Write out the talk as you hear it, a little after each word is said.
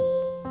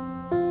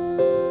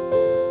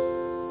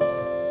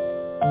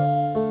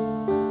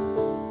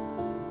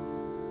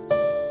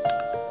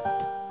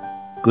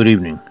Good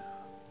evening.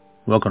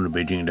 Welcome to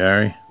Beijing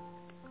Diary.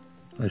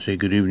 I say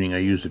good evening, I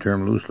use the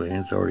term loosely.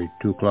 It's already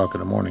 2 o'clock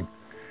in the morning.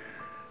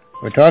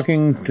 We're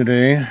talking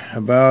today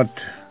about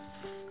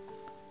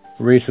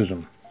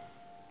racism.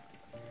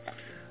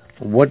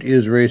 What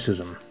is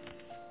racism?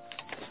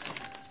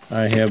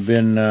 I have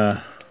been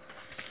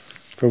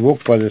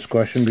provoked by this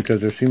question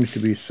because there seems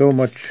to be so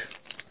much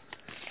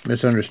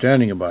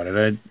misunderstanding about it.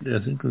 I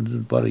think it was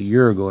about a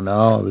year ago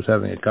now, I was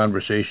having a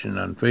conversation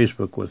on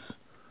Facebook with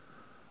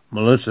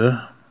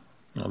Melissa,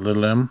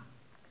 little M,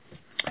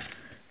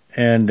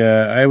 and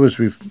I was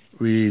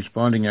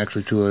responding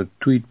actually to a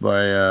tweet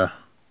by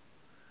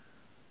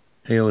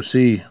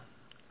AOC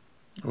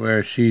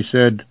where she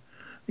said,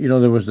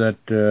 there was that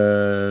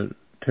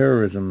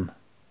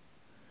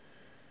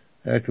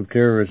act of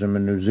terrorism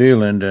in New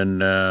Zealand,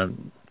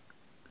 and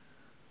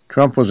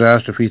Trump was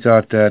asked if he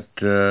thought that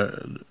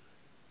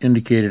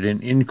indicated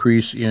an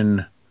increase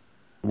in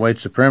white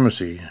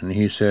supremacy, and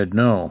he said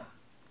no.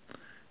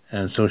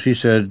 And so she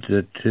said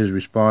that his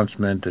response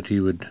meant that he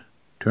would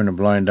turn a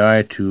blind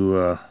eye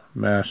to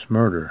mass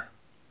murder,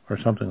 or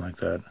something like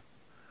that.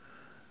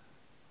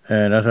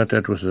 And I thought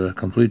that was a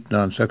complete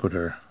non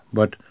sequitur.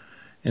 But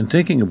in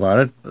thinking about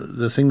it,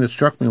 the thing that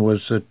struck me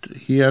was that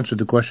he answered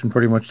the question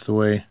pretty much the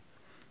way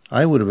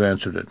I would have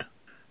answered it.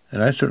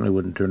 And I certainly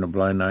wouldn't turn a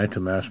blind eye to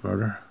mass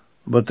murder.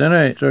 But then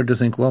I started to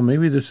think, well,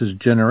 maybe this is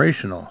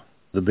generational.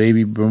 The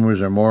baby boomers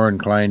are more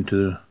inclined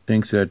to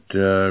think that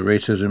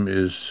racism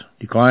is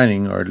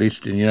declining, or at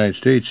least in the United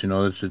States,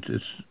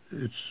 it's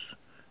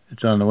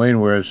on the wane,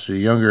 whereas the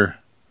younger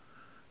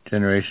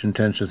generation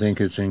tends to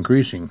think it's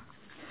increasing.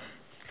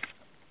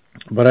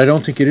 But I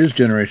don't think it is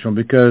generational,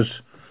 because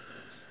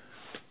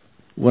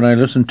when I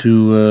listen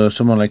to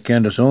someone like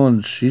Candace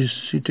Owens, she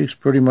takes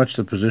pretty much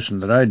the position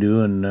that I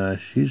do, and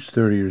she's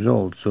 30 years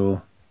old.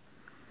 So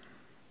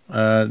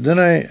then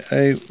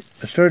I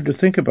started to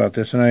think about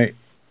this, and I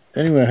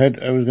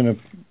was gonna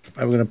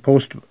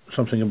post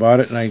something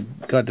about it, and I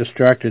got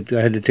distracted.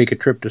 I had to take a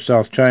trip to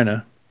South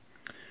China,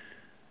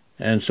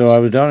 and so I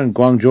was down in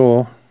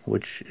Guangzhou,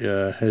 which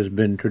has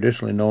been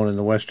traditionally known in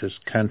the West as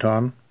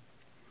Canton,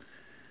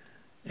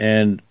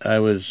 and I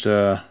had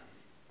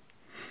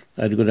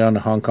to go down to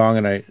Hong Kong,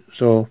 and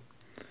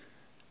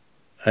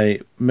I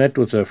met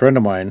with a friend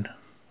of mine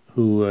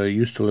who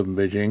used to live in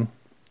Beijing,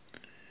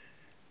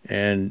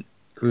 and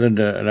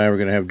Linda and I were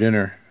going to have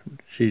dinner.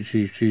 She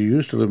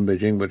used to live in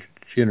Beijing, but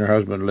she and her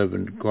husband live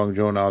in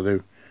Guangzhou now.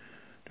 They're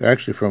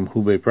actually from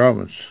Hubei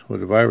province, where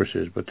the virus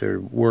is, but they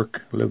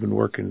live and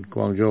work in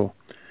Guangzhou.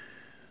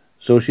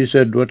 So she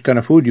said, "What kind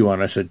of food do you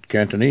want?" I said,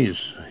 "Cantonese."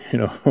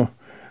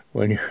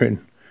 When you're in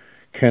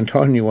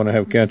Canton, you want to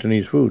have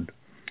Cantonese food.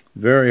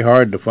 Very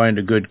hard to find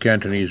a good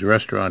Cantonese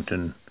restaurant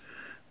in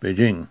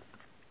Beijing.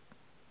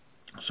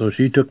 So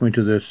she took me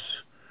to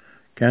this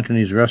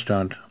Cantonese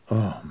restaurant.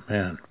 Oh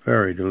man,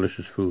 very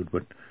delicious food,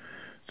 but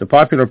it's a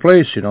popular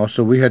place,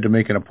 so we had to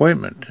make an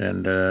appointment,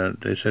 and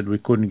they said we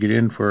couldn't get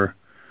in for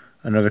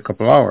another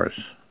couple hours.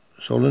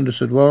 So Linda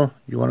said, "Well,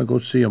 you want to go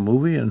see a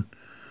movie?" And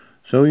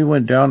so we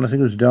went down, I think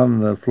it was down on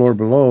the floor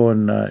below,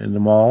 and in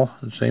the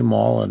same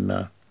mall,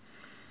 and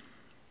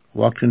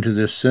walked into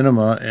this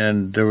cinema,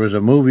 and there was a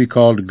movie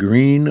called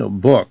Green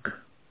Book.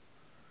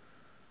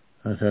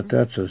 I thought,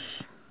 that's a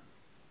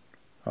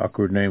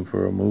awkward name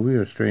for a movie,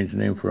 a strange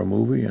name for a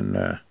movie,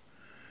 and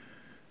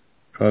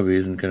probably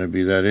isn't going to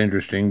be that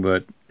interesting,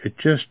 but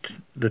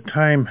the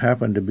time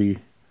happened to be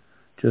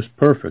just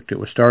perfect. It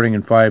was starting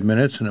in 5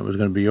 minutes, and it was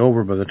going to be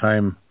over by the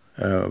time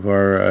of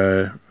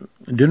our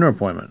dinner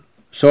appointment.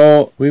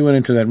 So we went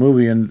into that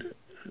movie, and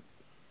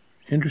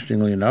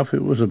interestingly enough,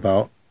 it was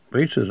about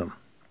racism.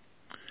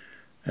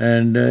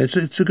 And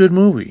it's a good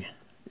movie.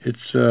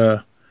 It's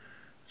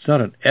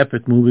not an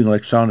epic movie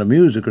like Sound of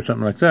Music or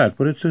something like that,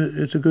 but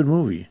it's a good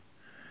movie.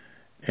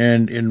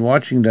 And in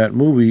watching that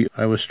movie,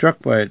 I was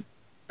struck by it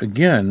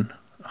again,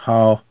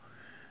 how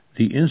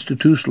the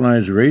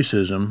institutionalized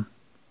racism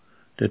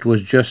that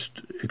was just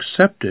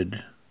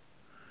accepted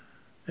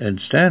and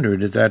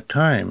standard at that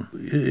time,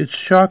 it's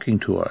shocking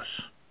to us.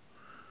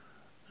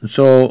 And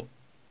so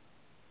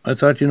I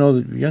thought,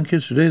 the young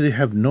kids today, they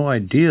have no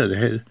idea.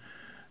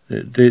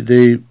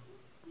 They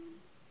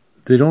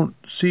don't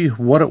see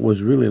what it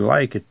was really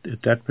like at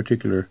that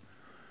particular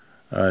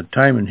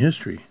time in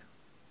history.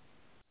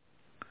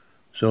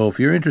 So if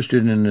you're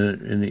interested in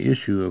the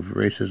issue of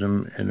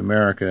racism in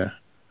America,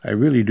 I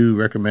really do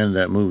recommend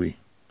that movie.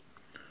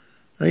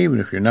 Now, even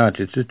if you're not,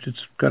 it's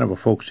kind of a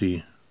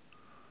folksy,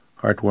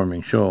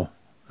 heartwarming show.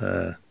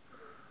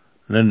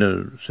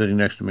 Linda, sitting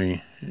next to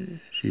me,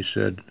 she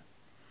said,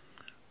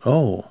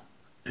 "Oh,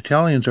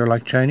 Italians are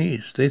like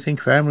Chinese. They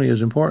think family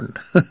is important."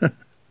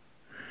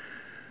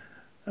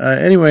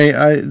 Anyway,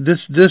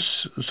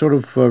 this sort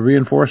of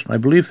reinforced my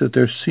belief that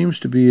there seems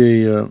to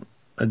be a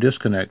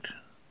disconnect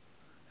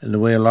in the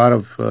way a lot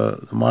of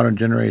the modern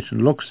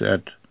generation looks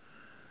at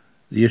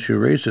the issue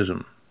of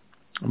racism.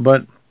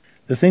 But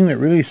the thing that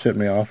really set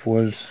me off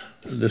was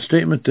the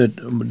statement that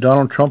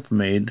Donald Trump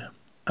made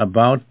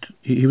about,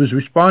 he was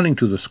responding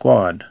to the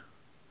Squad,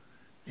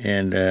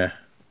 and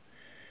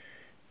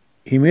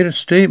he made a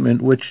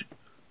statement which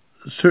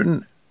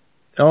certain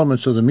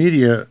elements of the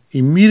media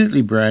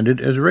immediately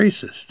branded as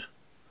racist.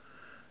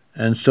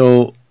 And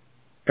so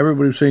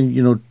everybody was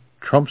saying,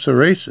 Trump's a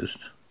racist.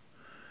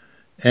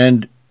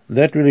 And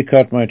that really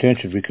caught my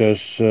attention because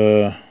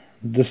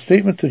the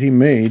statement that he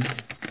made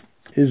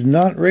is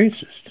not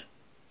racist.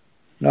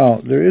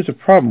 Now, there is a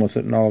problem with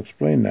it, and I'll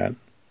explain that.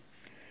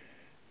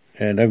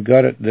 And I've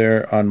got it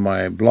there on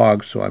my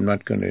blog, so I'm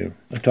not going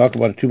to talk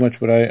about it too much,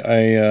 but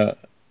I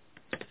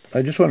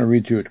just want to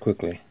read through it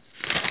quickly.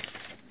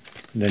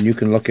 And then you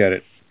can look at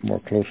it more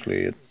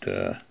closely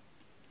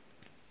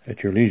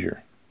at your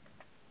leisure.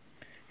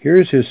 Here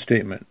is his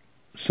statement.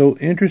 So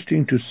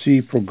interesting to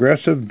see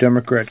progressive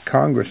Democrat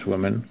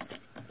congresswomen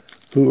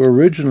who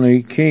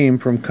originally came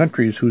from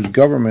countries whose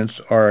governments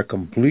are a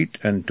complete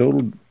and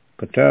total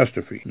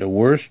catastrophe, the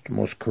worst,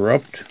 most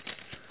corrupt,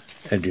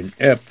 and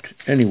inept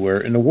anywhere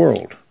in the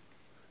world,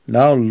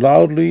 now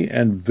loudly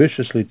and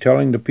viciously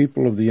telling the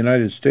people of the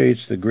United States,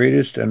 the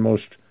greatest and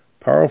most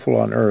powerful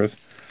on earth,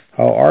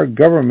 how our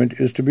government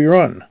is to be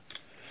run.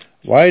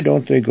 Why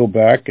don't they go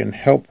back and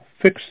help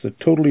fix the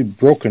totally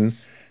broken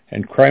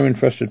and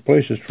crime-infested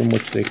places from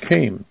which they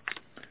came?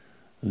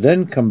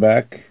 Then come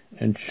back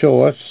and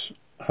show us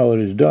how it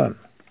is done.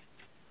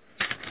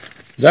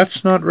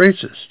 That's not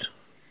racist.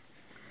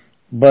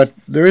 But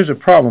there is a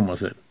problem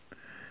with it.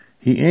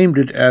 He aimed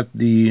it at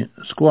the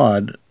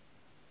squad,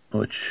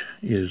 which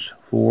is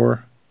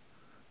 4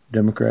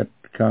 Democrat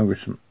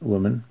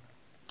congresswomen,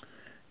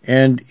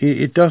 and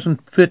it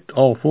doesn't fit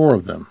all 4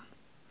 of them.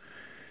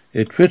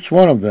 It fits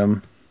one of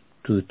them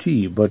to the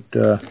T, but,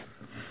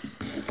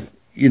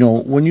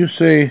 when you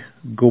say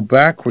go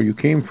back where you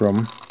came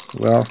from,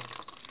 well,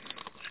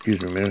 excuse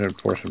me a minute,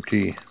 I'll pour some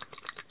tea.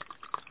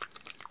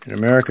 In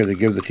America, they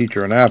give the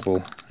teacher an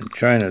apple. In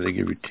China, they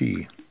give you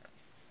tea.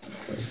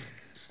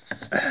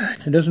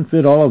 It doesn't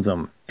fit all of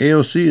them.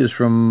 AOC is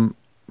from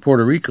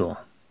Puerto Rico.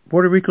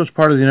 Puerto Rico is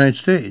part of the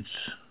United States.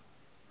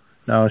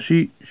 Now,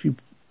 she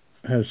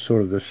has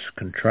sort of this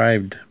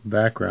contrived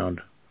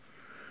background.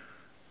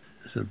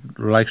 She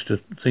likes to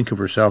think of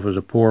herself as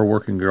a poor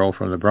working girl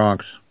from the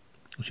Bronx.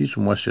 She's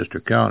from Westchester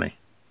County.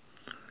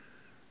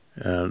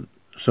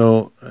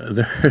 So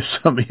there are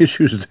some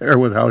issues there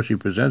with how she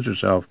presents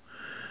herself.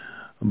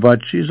 But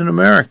she's an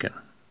American.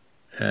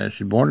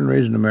 She's born and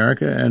raised in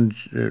America, and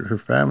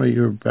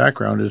her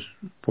background is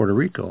Puerto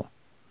Rico.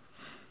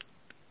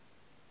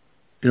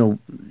 You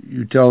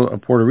tell a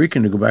Puerto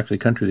Rican to go back to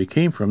the country they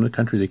came from. The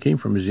country they came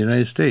from is the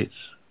United States.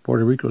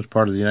 Puerto Rico is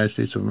part of the United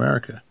States of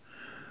America.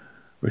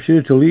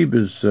 Rashida Tlaib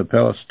is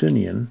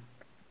Palestinian.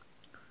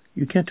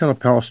 You can't tell a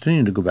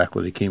Palestinian to go back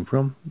where they came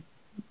from.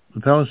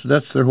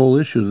 That's their whole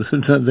issue.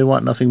 They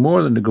want nothing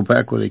more than to go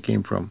back where they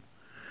came from.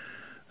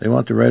 They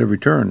want the right of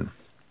return.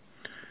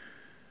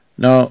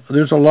 Now,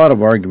 there's a lot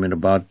of argument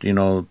about,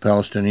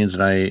 Palestinians,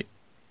 and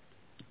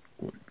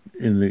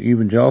in the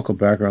evangelical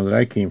background that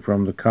I came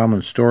from, the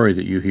common story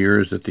that you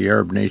hear is that the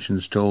Arab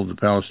nations told the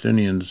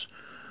Palestinians,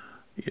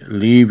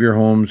 leave your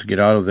homes, get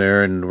out of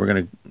there, and we're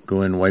going to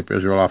go in and wipe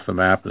Israel off the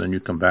map, and then you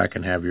come back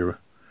and have your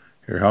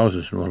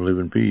houses and we'll live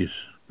in peace.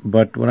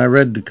 But when I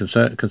read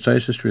the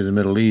concise history of the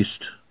Middle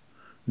East,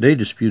 they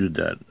disputed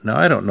that. Now,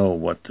 I don't know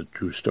what the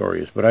true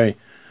story is, but I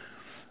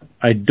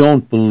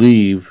don't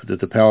believe that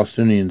the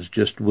Palestinians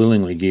just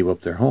willingly gave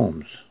up their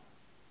homes.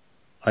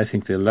 I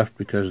think they left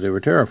because they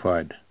were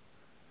terrified.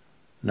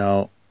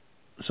 Now,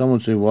 some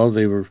would say, well,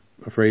 they were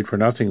afraid for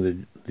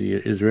nothing.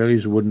 The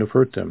Israelis wouldn't have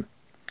hurt them.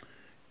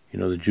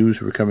 The Jews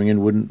who were coming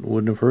in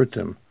wouldn't have hurt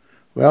them.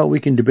 Well, we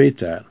can debate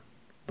that.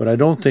 But I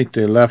don't think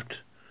they left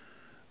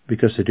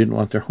because they didn't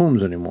want their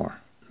homes anymore.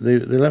 They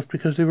left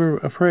because they were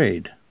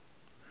afraid.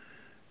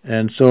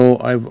 And so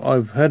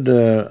I've had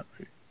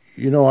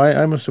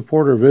I'm a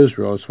supporter of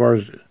Israel as far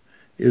as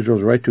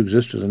Israel's right to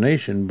exist as a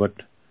nation, but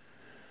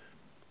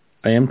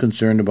I am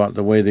concerned about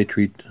the way they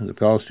treat the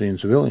Palestinian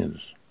civilians.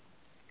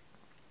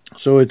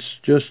 So it's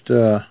just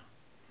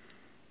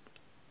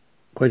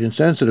quite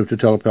insensitive to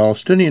tell a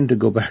Palestinian to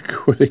go back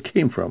where they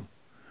came from.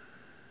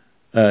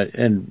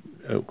 And,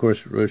 of course,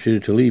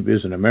 Rashida Tlaib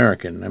is an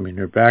American. I mean,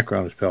 her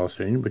background is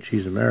Palestinian, but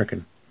she's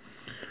American.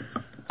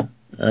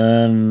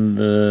 And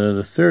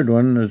the third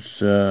one is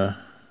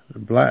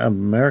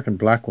American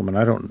black woman.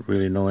 I don't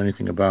really know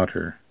anything about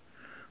her.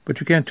 But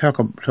you can't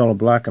tell a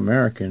black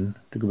American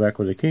to go back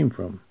where they came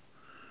from.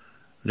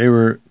 They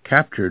were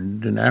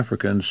captured in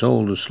Africa and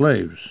sold as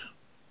slaves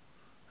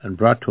and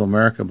brought to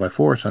America by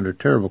force under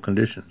terrible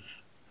conditions.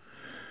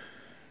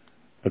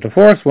 But the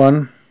fourth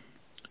one,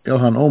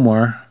 Ilhan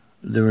Omar,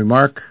 the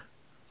remark,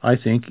 I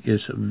think,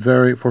 is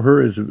very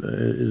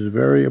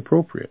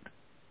appropriate.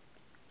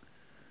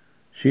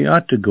 She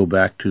ought to go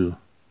back to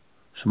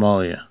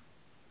Somalia.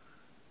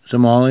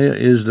 Somalia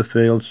is the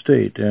failed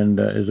state, and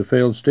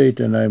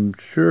I'm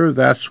sure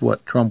that's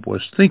what Trump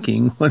was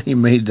thinking when he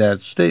made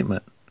that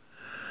statement.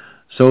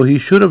 So he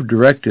should have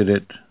directed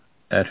it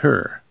at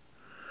her.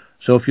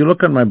 So if you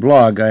look on my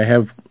blog, I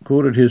have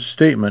quoted his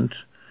statement,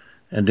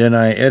 and then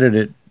I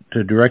edited it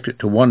to direct it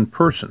to one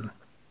person.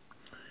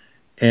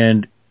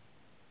 And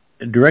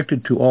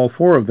directed to all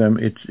four of them,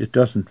 it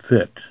doesn't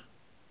fit.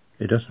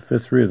 It doesn't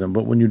fit three of them.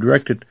 But when you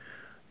direct it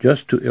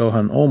just to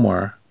Ilhan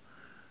Omar,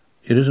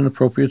 it is an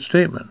appropriate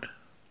statement.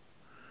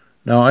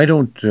 Now, I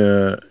don't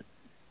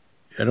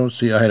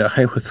see eye to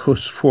eye with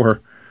those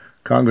four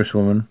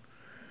congresswomen.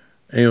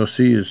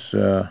 AOC is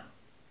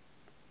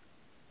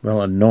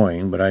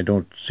annoying, but I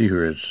don't see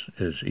her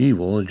as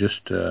evil. It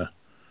just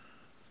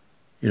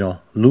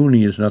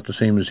loony is not the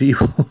same as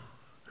evil.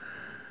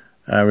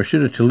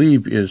 Rashida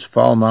Tlaib is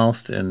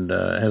foul-mouthed and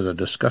has a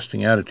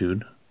disgusting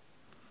attitude.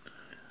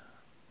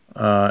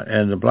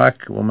 And the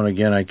black woman,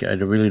 again, I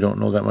really don't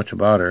know that much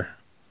about her.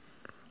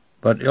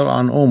 But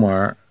Ilhan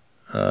Omar,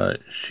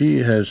 she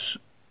has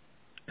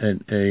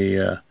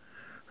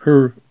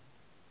her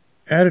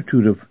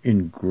attitude of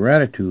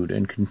ingratitude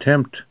and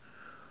contempt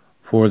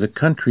for the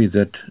country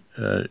that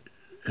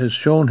has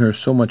shown her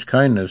so much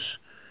kindness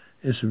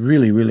is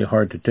really, really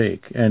hard to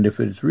take. And if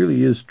it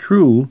really is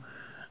true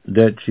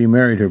that she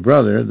married her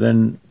brother,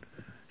 then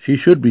she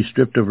should be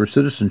stripped of her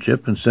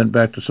citizenship and sent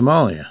back to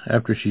Somalia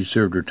after she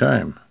served her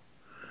time.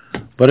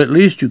 But at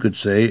least you could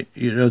say,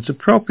 it's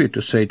appropriate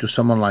to say to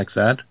someone like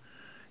that,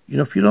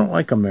 if you don't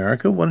like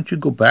America, why don't you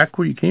go back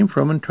where you came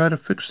from and try to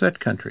fix that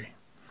country?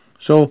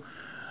 So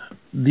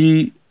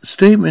the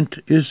statement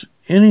is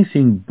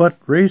anything but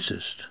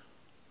racist,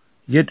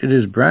 yet it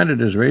is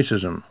branded as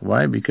racism.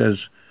 Why? Because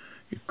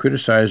you're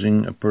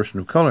criticizing a person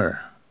of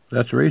color.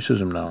 That's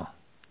racism now.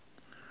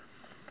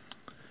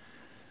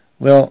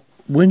 Well,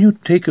 when you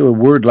take a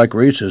word like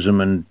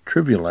racism and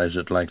trivialize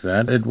it like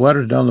that, it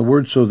waters down the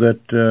word so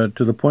that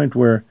to the point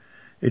where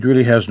it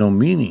really has no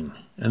meaning.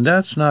 And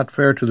that's not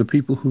fair to the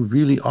people who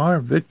really are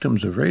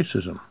victims of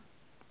racism.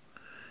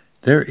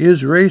 There is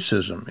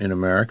racism in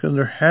America, and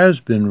there has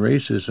been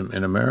racism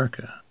in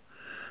America.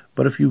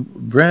 But if you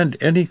brand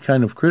any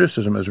kind of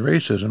criticism as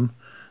racism,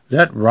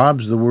 that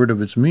robs the word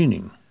of its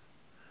meaning.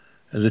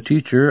 As a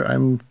teacher,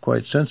 I'm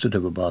quite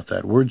sensitive about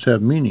that. Words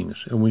have meanings,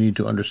 and we need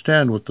to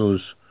understand what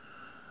those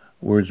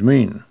words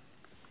mean.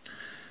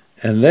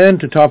 And then,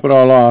 to top it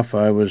all off,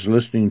 I was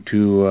listening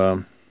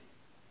to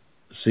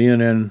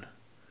CNN,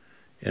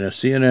 and a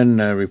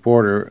CNN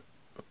reporter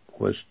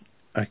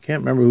I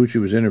can't remember who she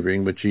was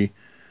interviewing, but she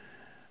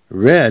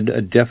read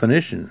a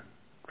definition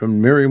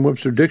from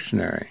Merriam-Webster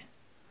Dictionary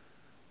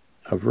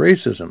of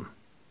racism.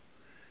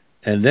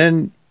 And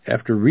then,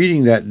 after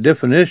reading that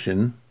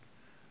definition,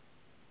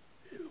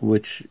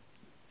 which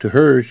to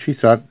her, she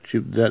thought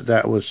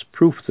that was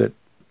proof that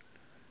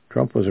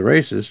Trump was a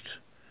racist,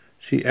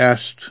 she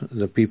asked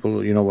the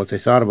people, what they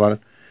thought about it.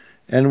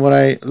 And when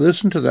I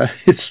listened to that,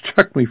 it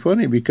struck me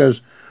funny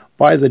because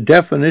by the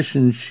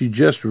definition she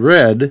just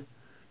read,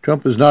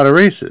 Trump is not a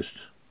racist.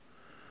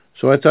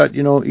 So I thought,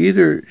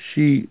 either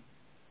she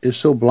is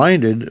so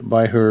blinded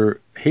by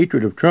her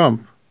hatred of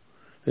Trump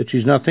that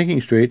she's not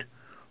thinking straight,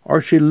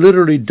 or she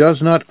literally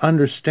does not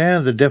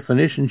understand the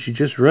definition she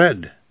just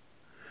read.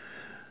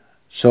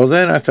 So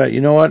then I thought,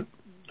 you know what?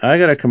 I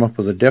got to come up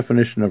with a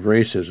definition of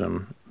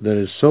racism that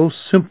is so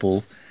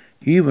simple,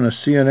 even a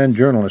CNN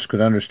journalist could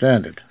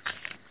understand it.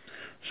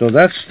 So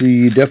that's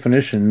the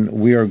definition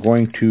we are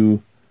going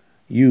to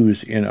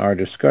use in our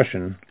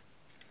discussion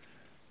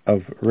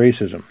of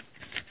racism.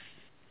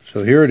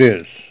 So here it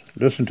is.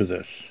 Listen to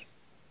this.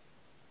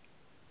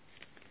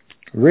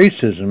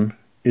 Racism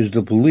is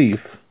the belief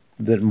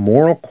that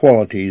moral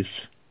qualities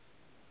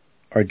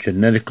are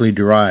genetically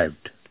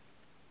derived.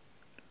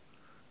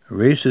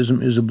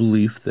 Racism is a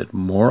belief that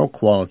moral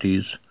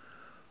qualities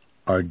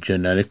are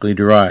genetically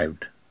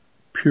derived.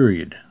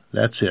 Period.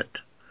 That's it.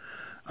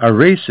 A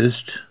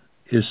racist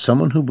is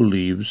someone who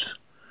believes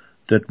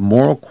that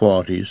moral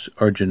qualities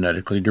are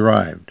genetically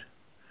derived.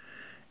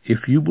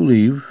 If you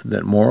believe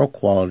that moral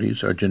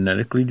qualities are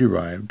genetically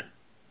derived,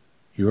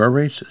 you are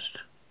racist.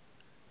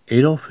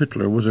 Adolf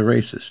Hitler was a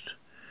racist.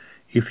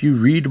 If you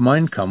read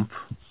Mein Kampf,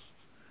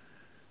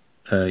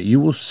 you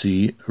will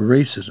see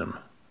racism,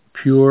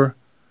 pure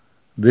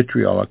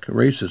vitriolic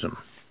racism.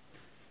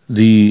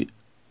 The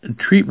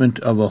treatment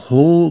of a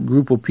whole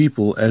group of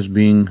people as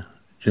being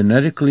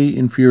genetically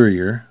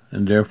inferior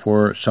and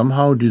therefore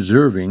somehow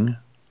deserving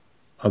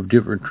of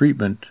different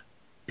treatment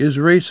is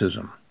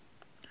racism.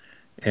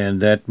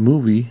 And that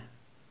movie,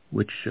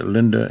 which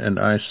Linda and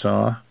I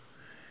saw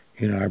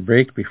in our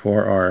break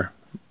before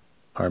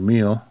our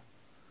meal,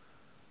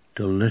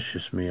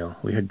 delicious meal.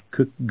 We had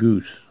cooked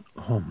goose.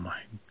 Oh my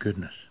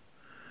goodness.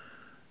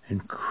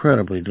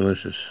 Incredibly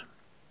delicious.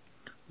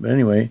 But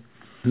anyway,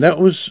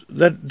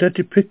 that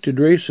depicted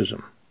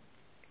racism.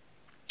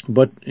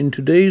 But in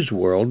today's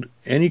world,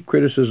 any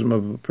criticism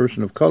of a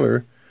person of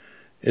color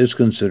is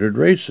considered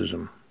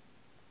racism.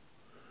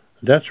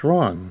 That's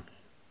wrong.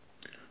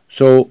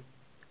 So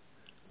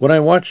when I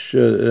watch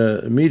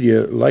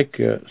media like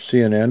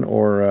CNN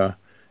or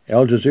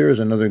Al Jazeera is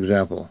another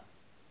example.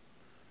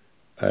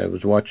 I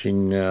was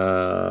watching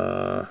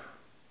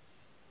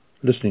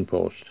Listening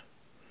Post.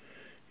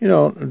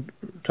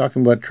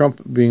 Talking about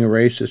Trump being a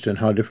racist and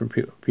how different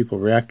people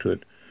react to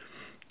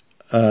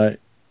it.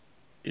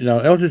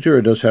 Now, Al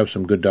Jazeera does have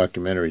some good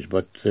documentaries,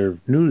 but their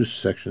news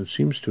section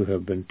seems to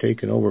have been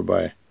taken over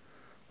by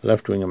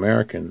left-wing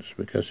Americans,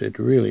 because it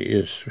really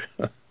is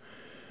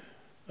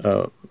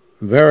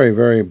very,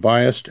 very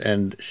biased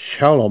and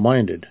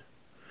shallow-minded.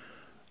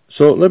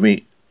 So let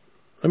me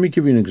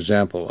give you an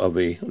example of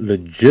a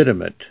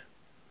legitimate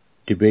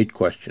debate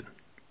question.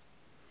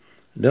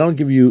 Then I'll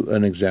give you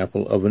an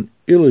example of an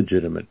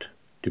illegitimate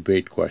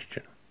debate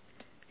question.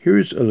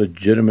 Here's a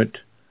legitimate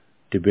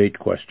debate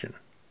question.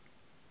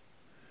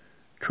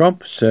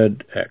 Trump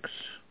said X.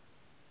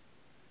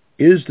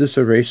 Is this a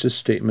racist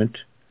statement,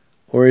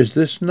 or is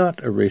this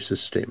not a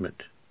racist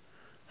statement?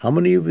 How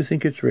many of you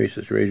think it's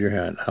racist? Raise your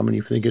hand. How many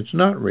of you think it's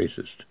not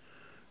racist?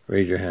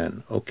 Raise your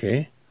hand.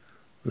 Okay,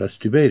 let's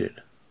debate it.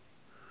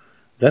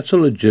 That's a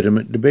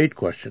legitimate debate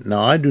question.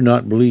 Now, I do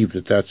not believe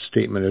that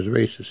statement is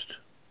racist.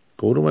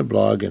 Go to my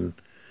blog and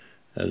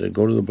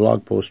go to the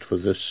blog post for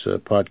this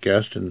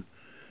podcast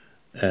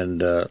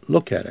and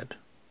look at it.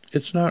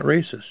 It's not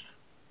racist.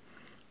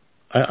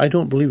 I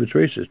don't believe it's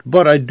racist,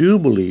 but I do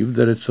believe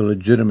that it's a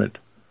legitimate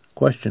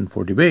question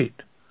for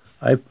debate.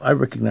 I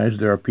recognize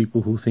there are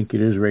people who think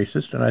it is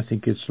racist, and I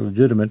think it's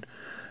legitimate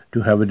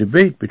to have a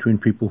debate between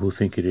people who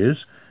think it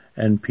is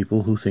and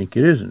people who think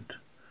it isn't.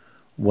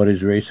 What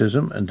is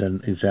racism? And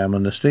then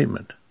examine the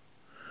statement.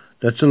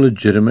 That's a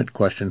legitimate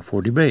question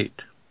for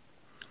debate.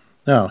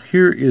 Now,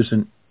 here is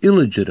an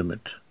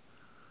illegitimate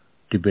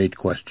debate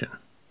question.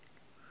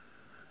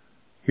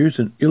 Here's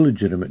an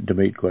illegitimate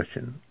debate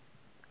question.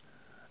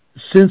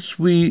 Since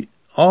we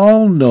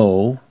all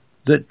know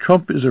that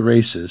Trump is a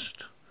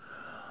racist,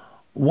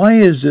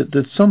 why is it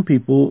that some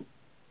people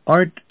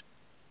aren't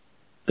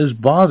as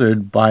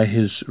bothered by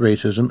his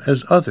racism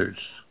as others?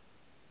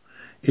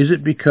 Is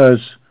it because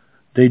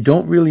they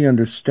don't really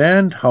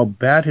understand how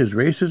bad his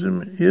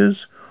racism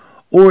is,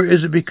 or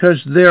is it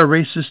because they're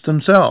racist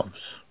themselves?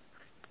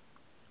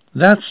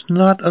 That's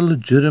not a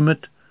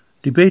legitimate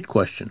debate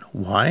question.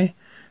 Why?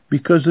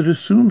 Because it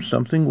assumes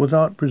something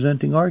without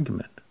presenting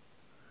argument.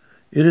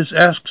 It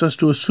asks us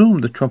to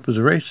assume that Trump is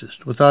a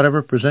racist without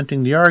ever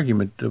presenting the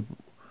argument of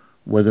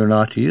whether or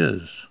not he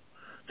is.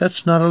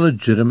 That's not a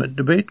legitimate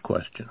debate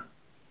question.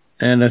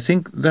 And I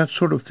think that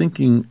sort of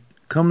thinking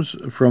comes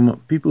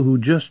from people who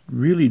just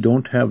really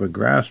don't have a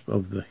grasp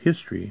of the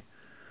history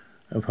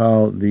of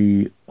how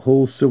the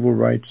whole civil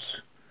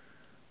rights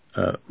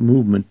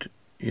movement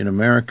in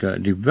America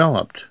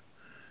developed.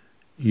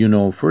 You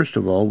know, first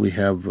of all, we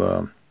have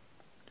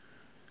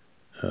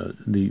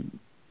the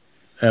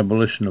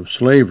abolition of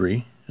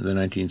slavery in the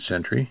 19th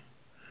century.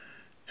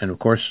 And of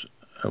course,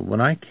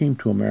 when I came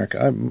to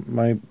America,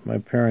 my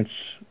parents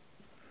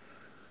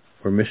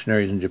were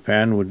missionaries in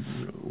Japan.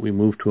 We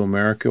moved to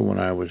America when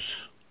I was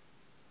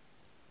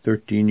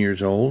 13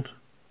 years old.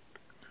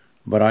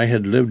 But I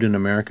had lived in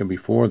America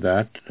before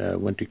that,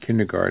 went to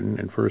kindergarten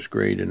and first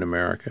grade in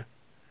America.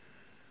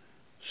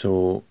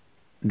 So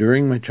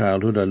during my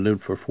childhood, I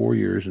lived for 4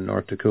 years in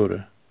North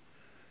Dakota.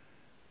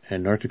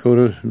 And North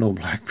Dakota, no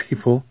black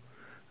people.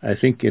 I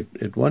think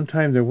at one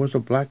time there was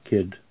one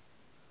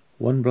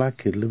black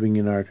kid living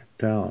in our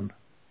town.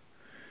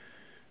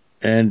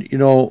 And, you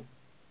know,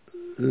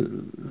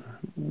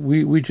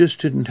 we just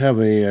didn't have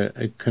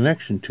a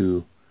connection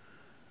to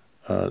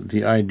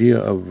the idea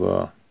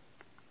of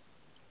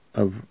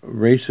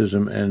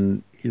racism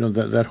and, you know,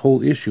 that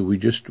whole issue. We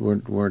just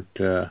weren't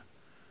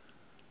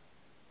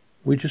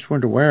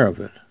aware of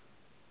it.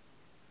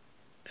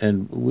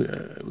 And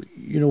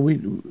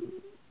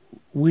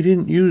we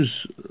didn't use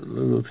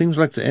things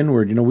like the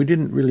N-word. You know, we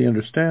didn't really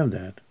understand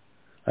that.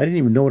 I didn't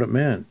even know what it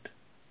meant.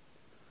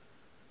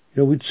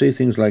 You know, we'd say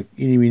things like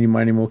 "eeny, meeny,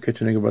 miny, mo,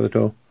 catch a nigger by the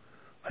toe."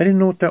 I didn't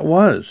know what that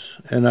was,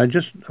 and I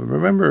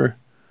remember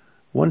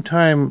one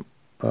time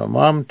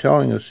Mom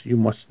telling us, "You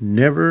must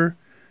never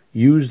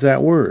use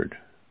that word.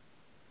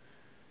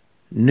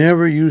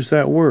 Never use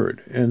that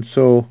word." And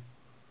so,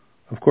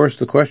 of course,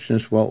 the question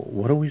is, well,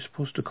 what are we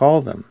supposed to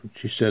call them?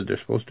 She said they're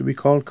supposed to be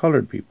called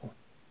colored people.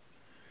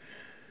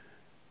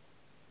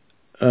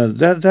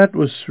 That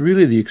was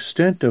really the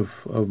extent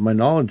of my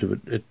knowledge of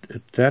it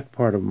in that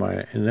part of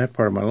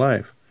my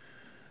life.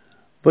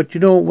 But you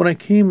know, when I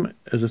came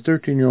as a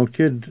 13-year-old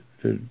kid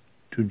to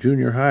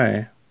junior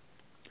high,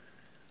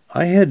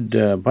 I had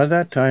by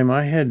that time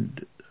I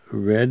had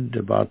read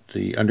about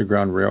the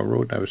Underground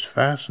Railroad. I was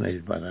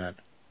fascinated by that,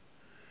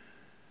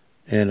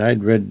 and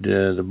I'd read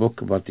the book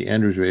about the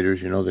Andrews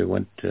Raiders. You know, they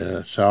went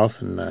south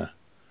and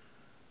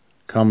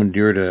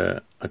commandeered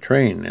a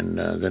train and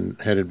then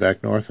headed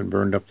back north and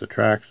burned up the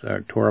tracks,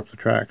 tore up the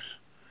tracks.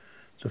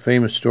 It's a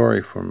famous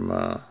story from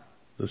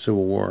the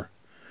Civil War.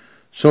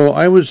 So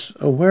I was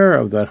aware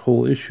of that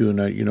whole issue,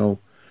 and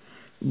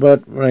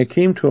but when I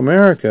came to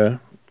America,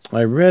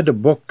 I read a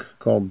book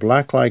called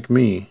Black Like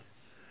Me.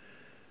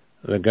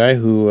 The guy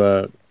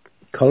who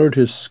colored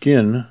his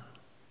skin,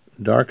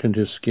 darkened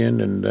his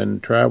skin, and then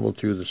traveled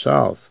through the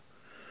South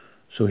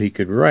so he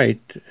could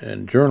write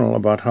and journal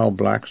about how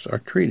blacks are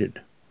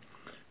treated.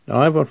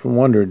 Now, I've often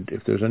wondered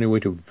if there's any way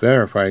to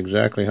verify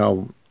exactly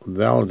how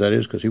valid that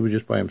is, because he was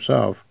just by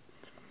himself.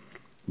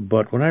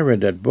 But when I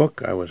read that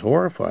book, I was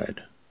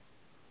horrified.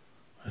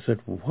 I said,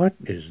 what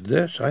is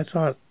this? I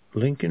thought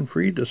Lincoln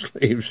freed the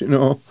slaves,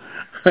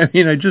 I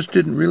mean, I just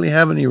didn't really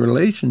have any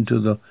relation to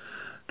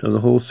the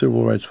whole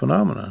civil rights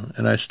phenomenon,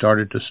 and I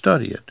started to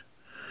study it.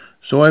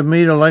 So I've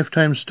made a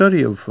lifetime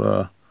study of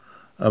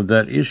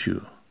that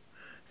issue.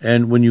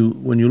 And when you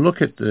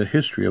look at the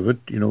history of it,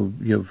 you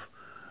have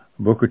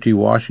Booker T.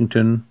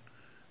 Washington,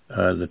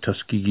 the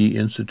Tuskegee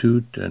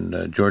Institute,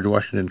 and George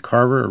Washington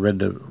Carver. I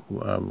read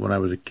when I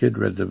was a kid,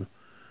 read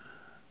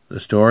the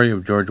story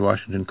of George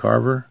Washington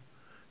Carver.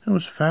 I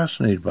was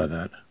fascinated by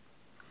that.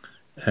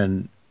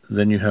 And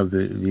then you have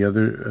the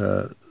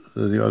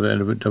other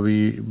end of it,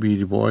 W.B.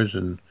 Du Bois,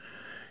 and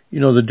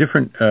the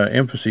different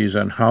emphases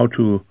on how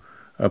to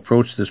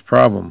approach this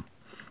problem.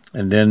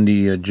 And then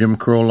the Jim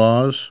Crow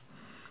laws,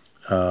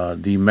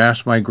 the mass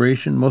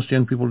migration. Most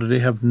young people today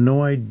have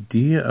no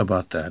idea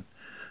about that.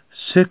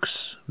 6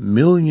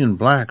 million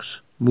blacks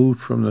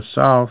moved from the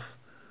south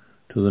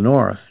to the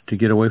north to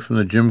get away from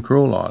the Jim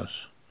Crow laws.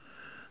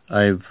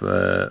 I've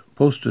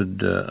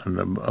posted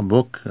a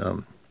book.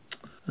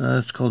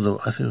 It's called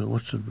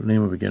what's the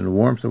name of it again? The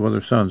Warmth of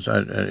Other Suns.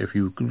 If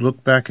you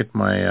look back at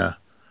my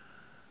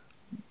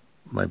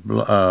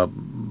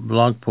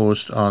blog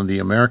post on the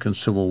American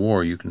Civil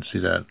War, you can see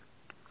that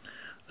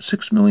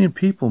 6 million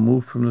people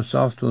moved from the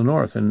south to the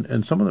north,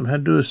 and some of them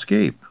had to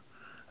escape.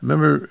 I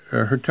remember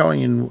her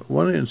telling in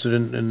one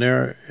incident in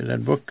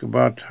that book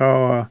about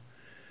how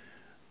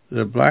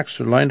the blacks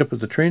were lined up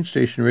at the train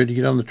station ready to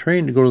get on the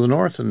train to go to the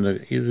north, and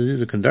either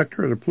the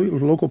conductor or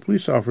the local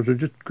police officer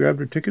just grabbed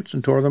their tickets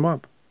and tore them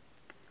up.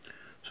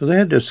 So they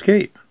had to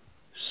escape.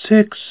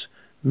 6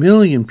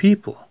 million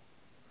people.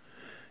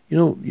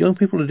 Young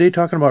people today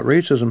talking about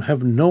racism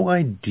have no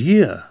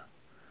idea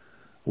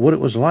what it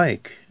was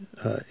like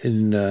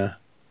during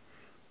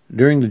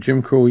the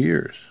Jim Crow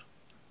years.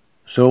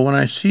 So when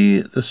I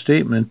see the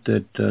statement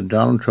that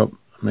Donald Trump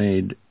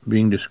made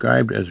being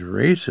described as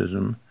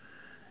racism,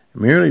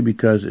 merely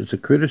because it's a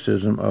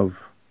criticism of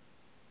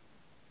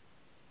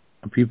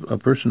a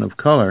person of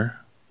color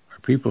or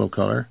people of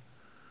color,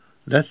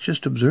 that's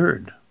just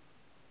absurd.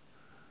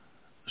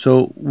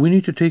 So we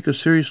need to take a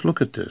serious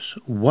look at this.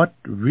 What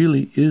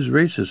really is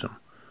racism?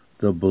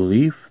 The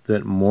belief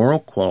that moral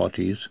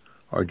qualities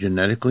are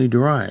genetically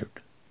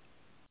derived.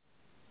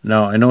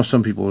 Now, I know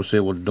some people will say,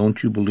 well,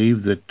 don't you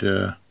believe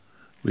that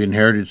we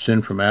inherited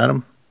sin from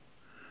Adam?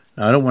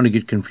 Now, I don't want to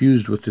get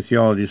confused with the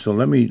theology, so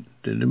let me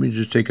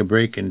just take a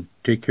break and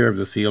take care of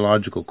the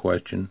theological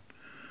question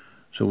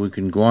so we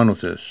can go on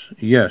with this.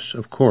 Yes,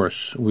 of course,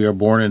 we are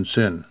born in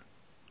sin.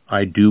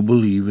 I do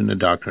believe in the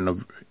doctrine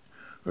of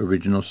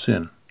original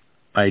sin.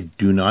 I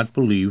do not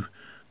believe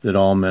that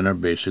all men are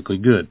basically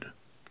good.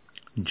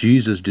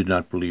 Jesus did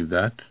not believe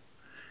that,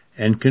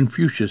 and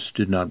Confucius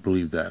did not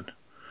believe that.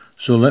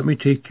 So let me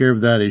take care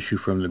of that issue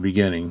from the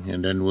beginning,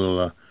 and then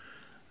we'll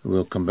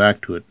come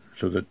back to it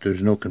so that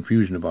there's no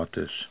confusion about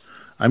this.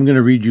 I'm going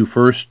to read you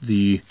first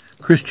the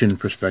Christian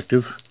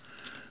perspective.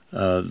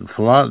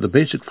 The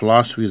basic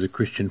philosophy of the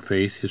Christian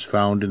faith is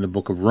found in the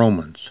book of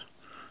Romans.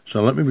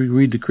 So let me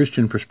read the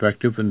Christian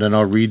perspective, and then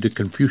I'll read the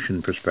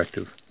Confucian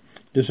perspective.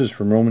 This is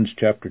from Romans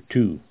chapter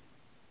 2.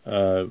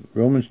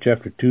 Romans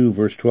chapter 2,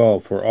 verse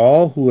 12. For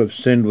all who have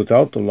sinned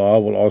without the law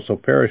will also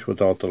perish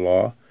without the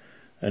law,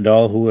 and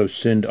all who have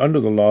sinned under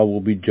the law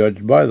will be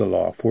judged by the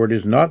law. For it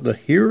is not the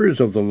hearers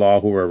of the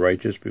law who are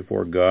righteous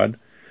before God,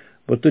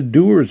 but the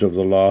doers of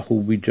the law who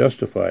will be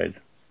justified.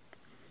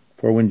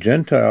 For when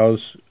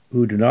Gentiles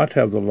who do not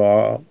have the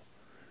law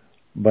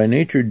by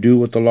nature do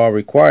what the law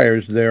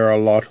requires, they are a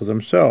law to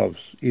themselves,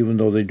 even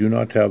though they do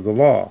not have the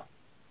law.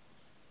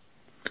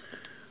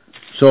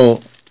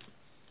 So,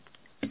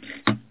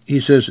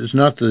 he says it's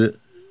not the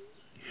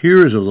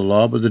hearers of the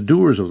law, but the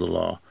doers of the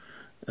law.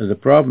 And the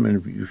problem,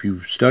 if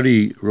you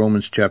study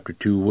Romans chapter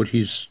 2, what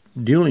he's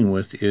dealing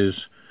with is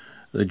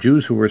the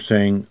Jews who were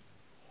saying,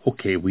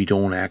 okay, we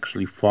don't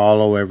actually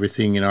follow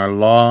everything in our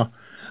law,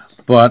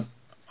 but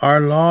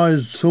our law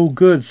is so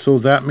good, so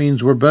that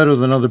means we're better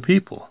than other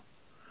people.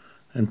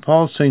 And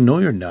Paul's saying, no,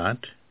 you're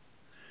not.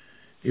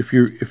 If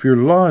your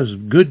law is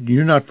good and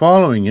you're not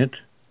following it,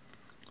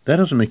 that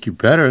doesn't make you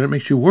better. That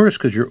makes you worse,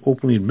 because you're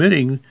openly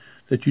admitting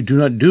that you do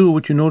not do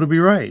what you know to be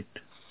right.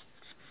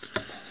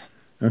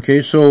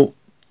 Okay, so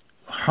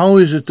how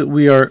is it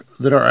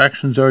that our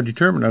actions are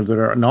determined, or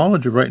that our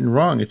knowledge of right and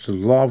wrong? It's the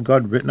law of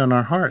God written on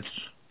our hearts.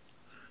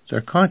 It's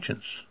our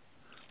conscience.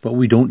 But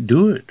we don't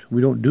do it.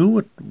 We don't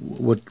do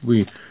what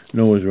we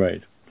know is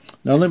right.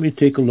 Now let me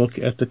take a look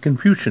at the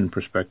Confucian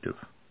perspective.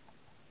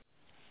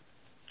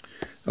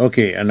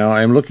 Okay, and now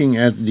I'm looking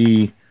at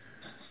the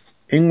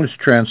English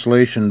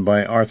translation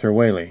by Arthur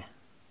Waley.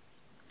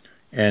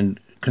 And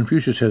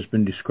Confucius has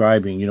been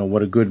describing,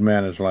 what a good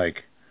man is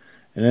like.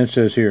 And then it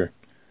says here,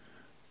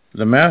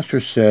 the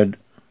master said,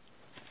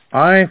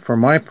 I, for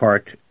my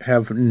part,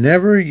 have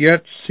never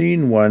yet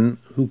seen one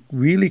who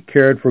really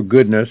cared for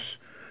goodness,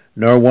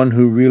 nor one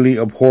who really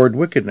abhorred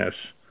wickedness.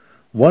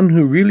 One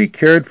who really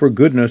cared for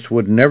goodness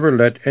would never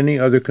let any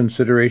other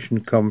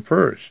consideration come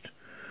first.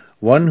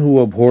 One who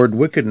abhorred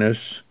wickedness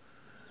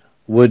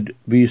would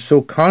be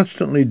so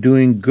constantly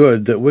doing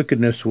good that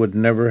wickedness would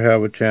never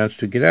have a chance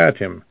to get at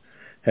him.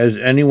 Has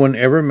anyone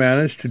ever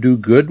managed to do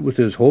good with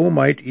his whole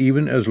might,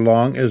 even as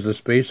long as the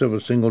space of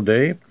a single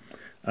day?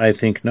 I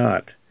think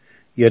not.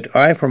 Yet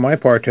I, for my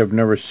part, have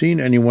never seen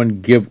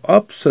anyone give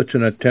up such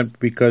an attempt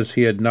because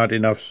he had not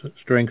enough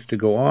strength to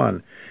go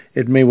on.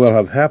 It may well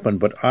have happened,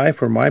 but I,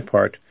 for my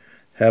part,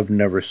 have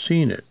never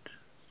seen it.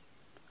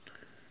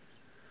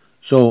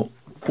 So,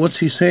 what's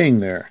he saying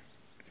there?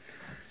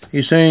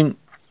 He's saying,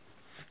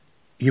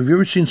 have you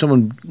ever seen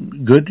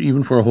someone good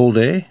even for a whole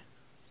day?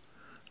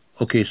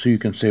 Okay, so you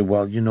can say,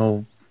 well,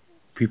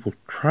 people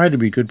try to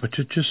be good, but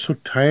they're just so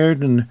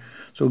tired and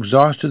so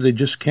exhausted they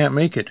just can't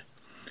make it.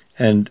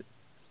 And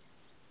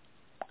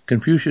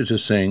Confucius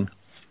is saying,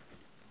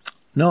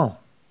 no,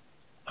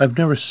 I've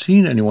never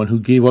seen anyone who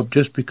gave up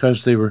just because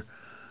they're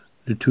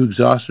too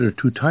exhausted or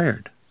too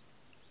tired.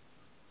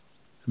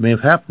 It may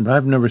have happened, but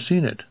I've never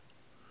seen it.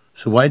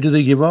 So why do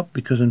they give up?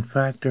 Because in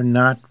fact they're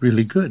not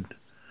really good.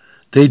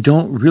 They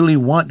don't really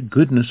want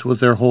goodness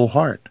with their whole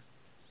heart.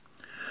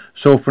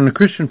 So from the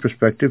Christian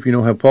perspective,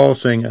 have Paul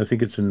saying, I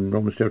think it's in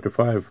Romans chapter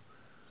 5,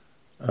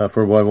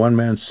 for by one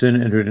man's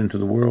sin entered into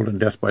the world, and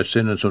death by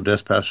sin, and so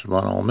death passed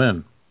upon all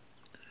men.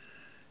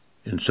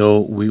 And so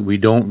we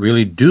don't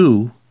really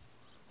do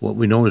what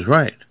we know is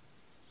right.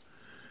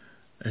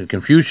 And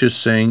Confucius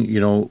saying,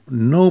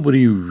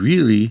 nobody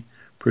really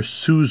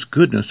pursues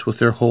goodness with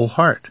their whole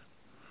heart.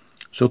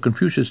 So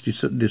Confucius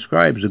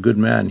describes a good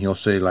man. He'll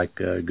say, like,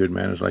 a good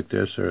man is like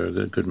this, or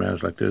the good man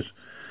is like this.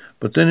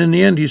 But then in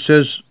the end he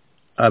says,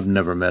 I've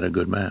never met a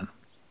good man.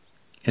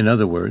 In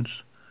other words,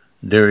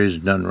 there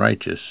is none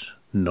righteous,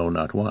 no,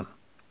 not one.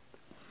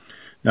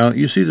 Now,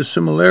 you see the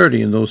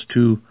similarity in those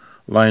two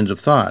lines of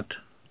thought.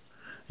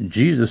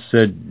 Jesus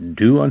said,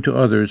 do unto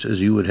others as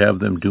you would have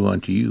them do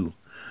unto you.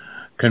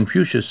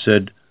 Confucius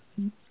said,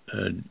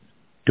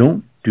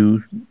 don't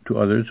do to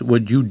others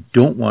what you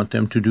don't want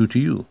them to do to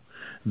you.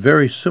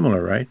 Very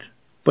similar, right?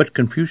 But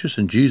Confucius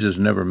and Jesus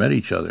never met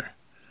each other.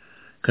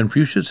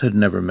 Confucius had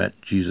never met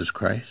Jesus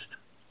Christ.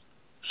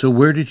 So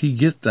where did he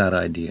get that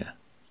idea?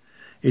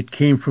 It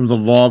came from the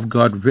law of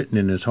God written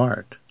in his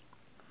heart.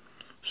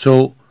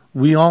 So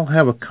we all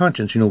have a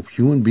conscience.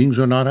 Human beings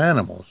are not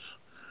animals.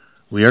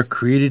 We are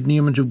created in the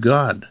image of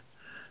God,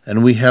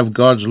 and we have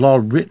God's law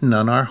written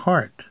on our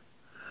heart.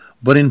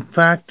 But in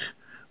fact,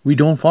 we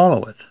don't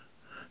follow it.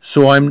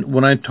 So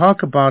when I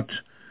talk about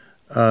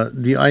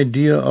the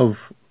idea of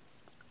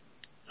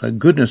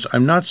goodness,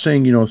 I'm not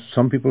saying,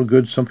 some people are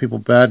good, some people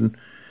bad,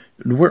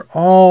 and we're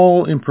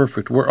all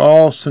imperfect. We're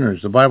all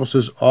sinners. The Bible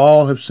says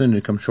all have sinned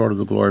and come short of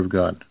the glory of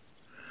God.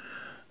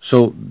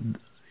 So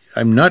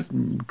I'm not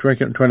trying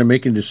to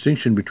make a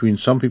distinction between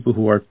some people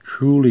who are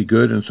truly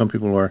good and some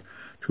people who are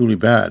truly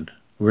bad.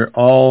 We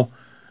all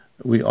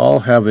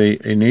have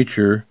a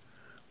nature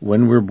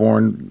when we're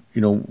born,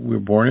 we're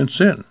born in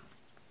sin.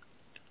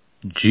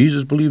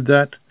 Jesus believed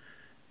that,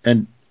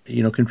 and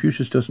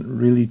Confucius doesn't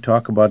really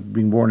talk about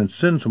being born in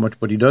sin so much,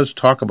 but he does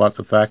talk about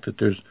the fact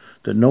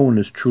that no one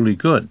is truly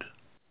good.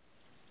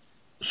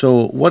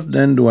 So what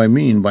then do I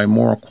mean by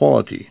moral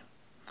quality?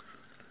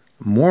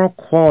 Moral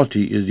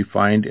quality is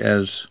defined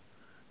as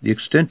the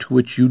extent to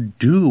which you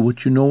do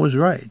what you know is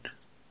right.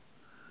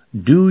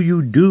 Do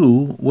you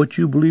do what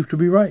you believe to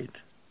be right?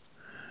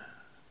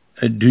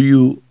 Do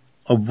you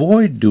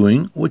avoid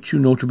doing what you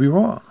know to be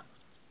wrong?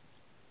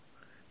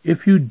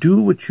 If you do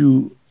what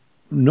you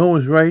know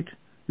is right,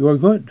 you are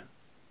good.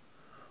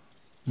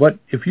 But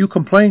if you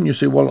complain, you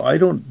say, well, I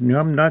don't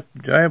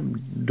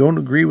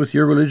agree with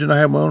your religion, I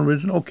have my own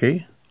religion.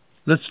 Okay,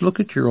 let's look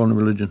at your own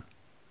religion.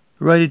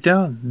 Write it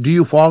down. Do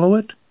you follow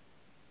it?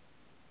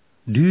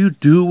 Do you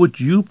do what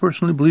you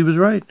personally believe is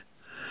right?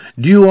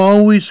 Do you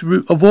always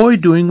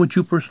avoid doing what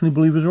you personally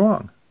believe is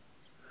wrong?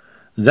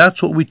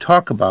 That's what we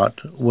talk about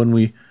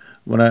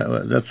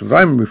that's what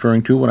I'm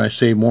referring to when I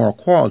say moral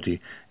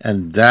quality,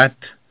 and that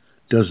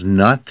does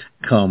not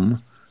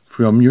come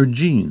from your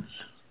genes.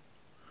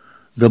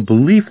 The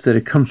belief that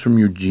it comes from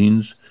your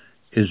genes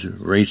is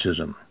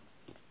racism.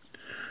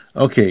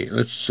 Okay,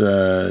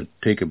 let's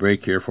take a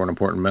break here for an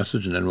important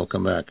message, and then we'll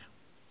come back.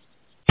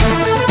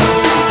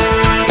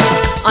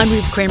 I'm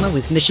Ruth Kramer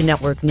with Mission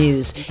Network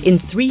News. In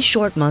 3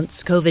 short months,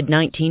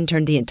 COVID-19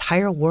 turned the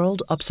entire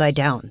world upside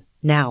down.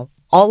 Now,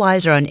 all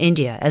eyes are on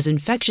India as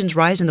infections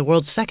rise in the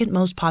world's second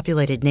most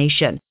populated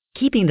nation.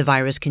 Keeping the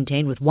virus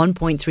contained with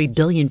 1.3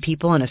 billion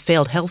people and a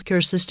failed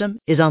healthcare system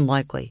is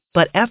unlikely,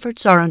 but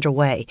efforts are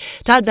underway.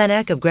 Todd Van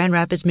Eck of Grand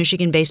Rapids,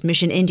 Michigan-based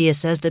Mission India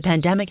says the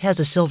pandemic has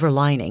a silver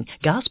lining.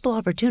 Gospel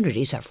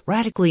opportunities have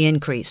radically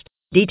increased.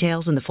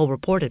 Details in the full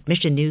report at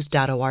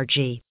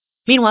missionnews.org.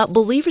 Meanwhile,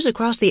 believers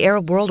across the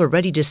Arab world are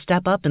ready to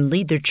step up and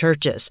lead their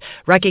churches.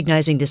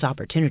 Recognizing this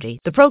opportunity,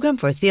 the Program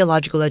for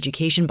Theological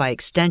Education by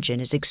Extension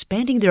is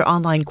expanding their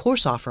online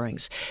course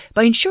offerings.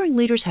 By ensuring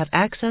leaders have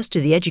access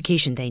to the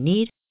education they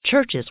need,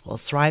 churches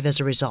will thrive as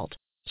a result.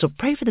 So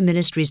pray for the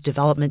ministry's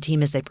development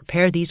team as they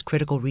prepare these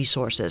critical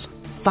resources.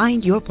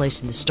 Find your place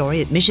in the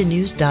story at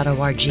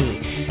missionnews.org.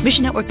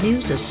 Mission Network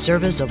News, a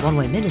service of One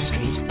Way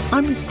Ministries.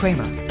 I'm Ruth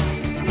Kramer.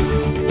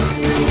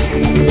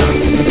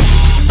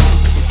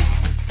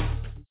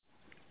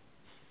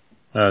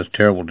 It's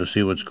terrible to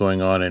see what's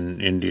going on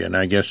in India, and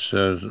I guess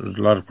a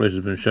lot of places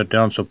have been shut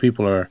down, so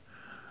people are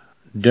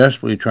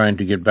desperately trying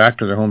to get back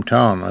to their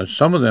hometown.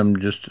 Some of them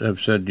just have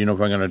said, if I'm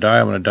going to die,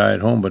 I'm going to die at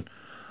home, but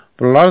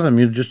a lot of them,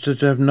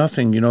 just have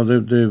nothing.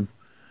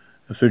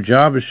 If their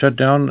job is shut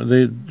down,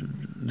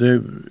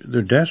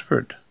 they're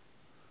desperate,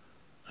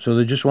 so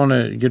they just want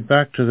to get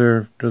back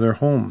to their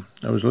home.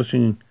 I was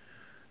listening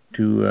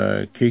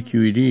to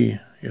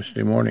KQED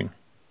yesterday morning,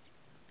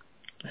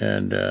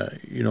 and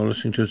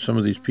listening to some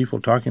of these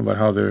people talking about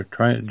how they're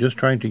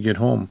trying to get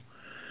home.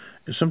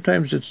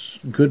 Sometimes it's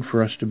good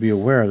for us to be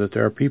aware that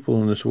there are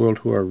people in this world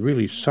who are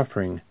really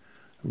suffering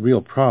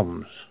real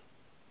problems,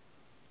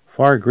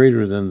 far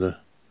greater than the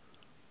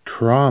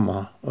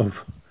trauma of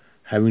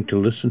having to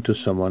listen to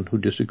someone who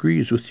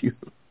disagrees with you.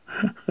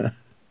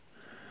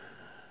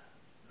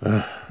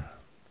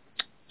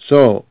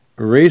 So,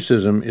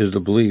 racism is the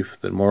belief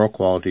that moral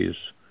qualities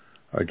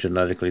are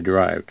genetically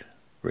derived.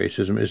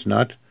 Racism is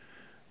not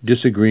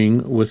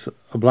disagreeing with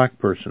a black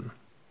person.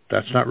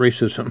 That's not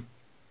racism.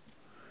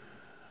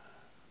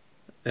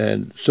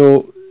 And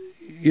so,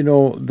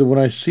 when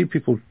I see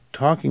people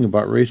talking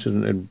about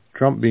racism and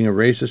Trump being a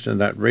racist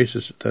and that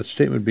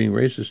statement being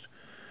racist,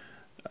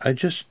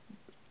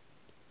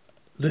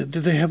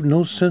 they have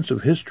no sense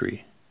of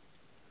history.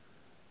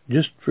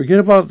 Just forget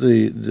about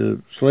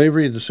the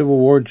slavery, the Civil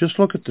War. Just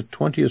look at the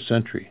 20th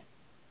century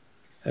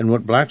and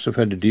what blacks have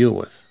had to deal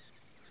with.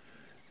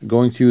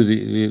 Going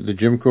through the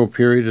Jim Crow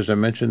period, as I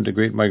mentioned, the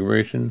Great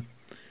Migration,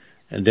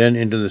 and then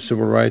into the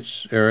Civil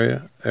Rights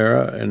era,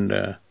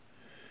 and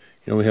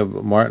we have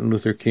Martin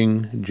Luther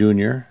King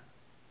Jr.,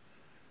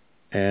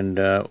 and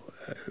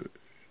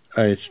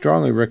I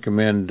strongly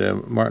recommend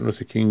Martin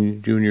Luther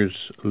King Jr.'s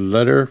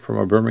letter from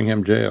a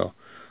Birmingham jail.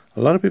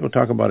 A lot of people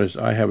talk about his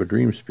I Have a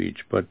Dream speech,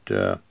 but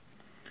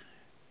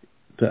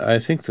I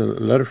think the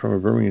letter from a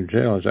Birmingham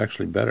jail is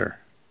actually better.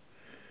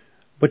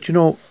 But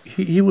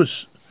he was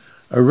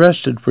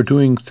arrested for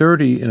doing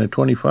 30 in a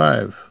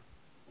 25.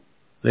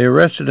 They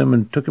arrested him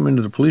and took him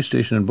into the police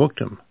station and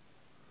booked him.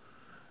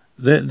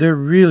 There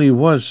really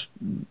was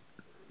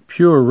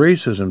pure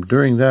racism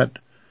during that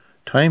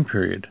time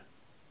period.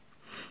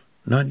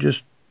 Not just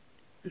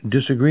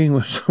disagreeing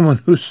with someone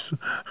who's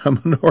a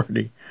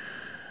minority.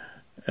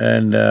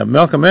 And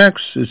Malcolm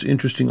X is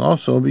interesting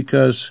also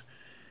because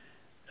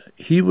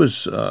he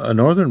was a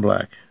northern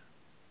black.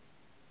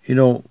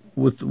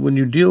 When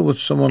you deal with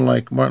someone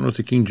like Martin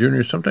Luther King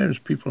Jr., sometimes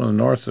people in the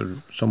North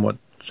are somewhat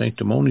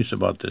sanctimonious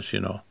about this,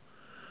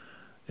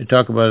 They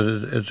talk about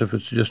it as if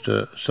it's just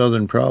a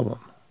Southern problem.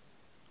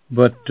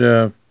 But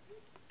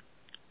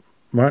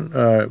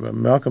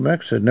Malcolm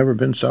X had never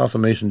been south of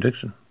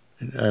Mason-Dixon.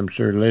 I'm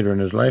sure later in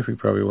his life he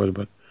probably was,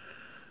 but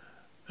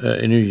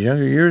in his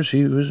younger years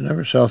he was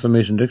never south of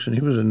Mason-Dixon.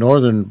 He was a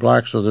northern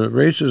black, so the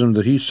racism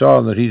that he saw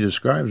and that he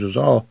describes was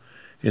all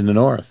in the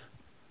North.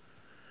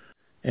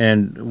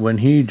 And when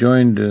he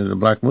joined the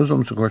Black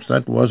Muslims, of course,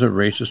 that was a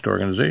racist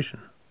organization.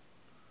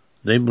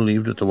 They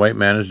believed that the white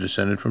man is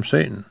descended from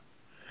Satan.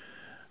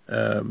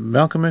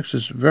 Malcolm X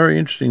is very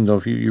interesting, though.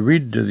 If you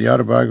read the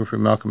autobiography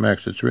of Malcolm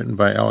X, it's written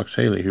by Alex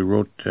Haley, who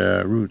wrote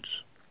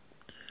Roots.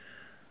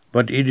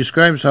 But he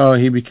describes how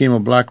he became a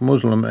black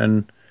Muslim,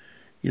 and,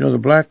 the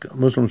black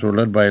Muslims were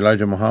led by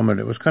Elijah Muhammad.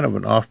 It was kind of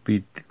an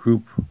offbeat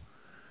group,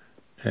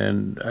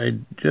 and I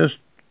just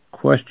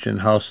question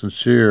how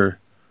sincere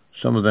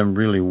some of them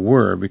really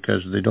were,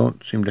 because they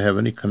don't seem to have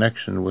any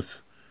connection with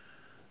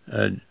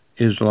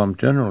Islam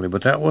generally.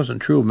 But that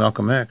wasn't true of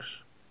Malcolm X.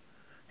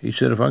 He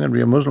said, if I'm going to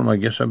be a Muslim, I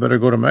guess I better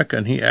go to Mecca.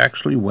 And he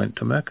actually went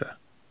to Mecca.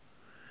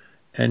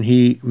 And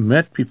he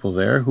met people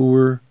there who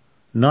were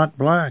not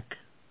black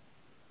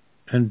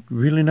and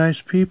really nice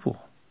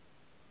people.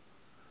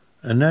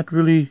 And that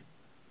really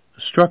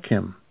struck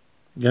him.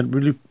 That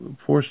really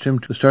forced him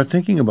to start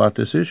thinking about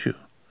this issue.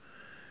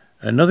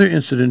 Another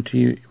incident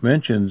he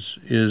mentions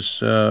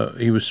is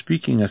he was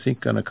speaking, I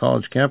think, on a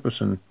college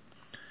campus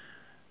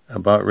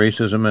about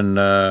racism, and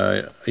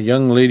a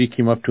young lady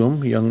came up to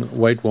him, a young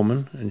white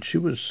woman, and she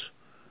was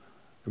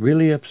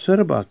really upset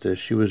about this.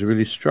 She was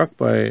really struck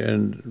by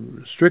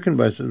and stricken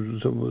by some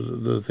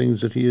of the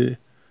things that he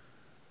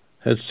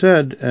had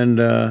said, and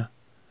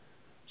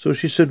so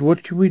she said,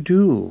 "What can we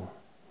do?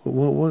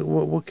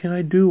 What can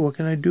I do? What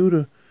can I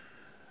do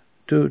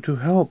to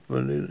help?"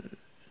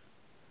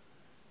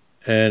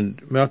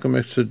 And Malcolm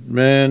X said,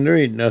 "Man, there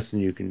ain't nothing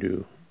you can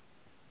do."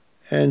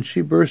 And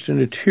she burst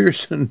into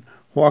tears and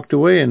walked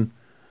away, and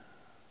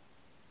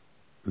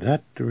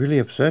that really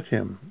upset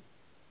him.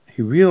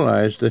 He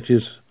realized that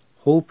his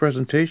whole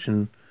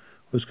presentation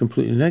was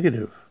completely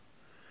negative.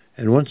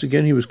 And once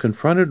again he was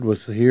confronted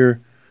with,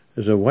 here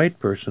is a white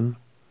person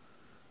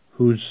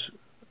who's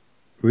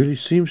really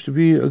seems to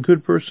be a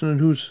good person and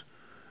who's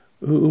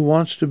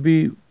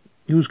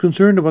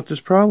concerned about this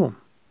problem.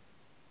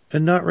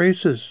 and not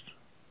racist.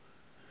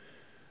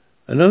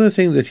 Another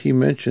thing that he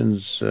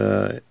mentions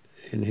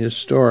in his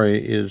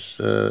story is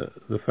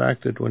the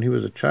fact that when he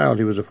was a child,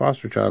 he was a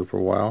foster child for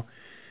a while,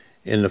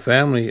 in the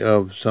family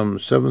of some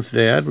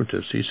Seventh-day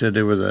Adventists. He said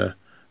they were the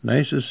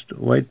nicest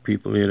white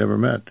people he had ever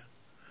met.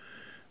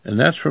 And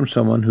that's from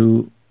someone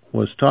who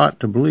was taught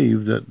to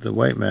believe that the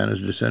white man is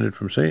descended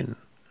from Satan.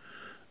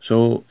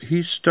 So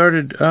he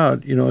started out,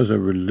 as a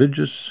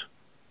religious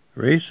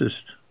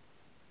racist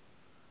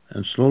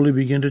and slowly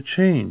began to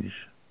change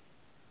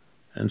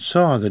and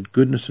saw that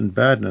goodness and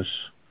badness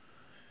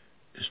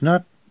is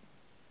not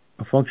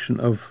a function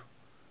of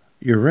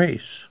your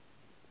race.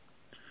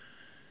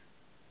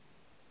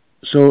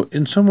 So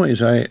in some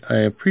ways I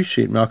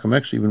appreciate Malcolm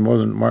X even more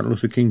than Martin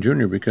Luther King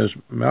Jr. because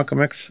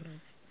Malcolm X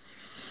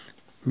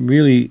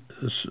really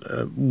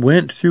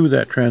went through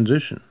that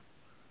transition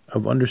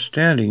of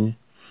understanding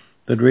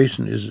that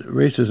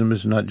racism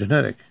is not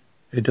genetic.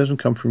 It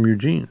doesn't come from your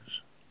genes.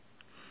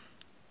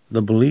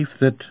 The belief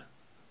that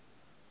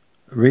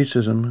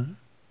racism,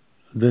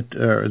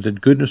 that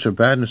goodness or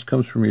badness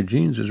comes from your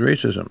genes is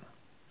racism.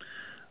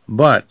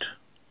 But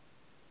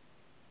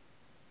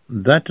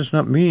that does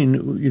not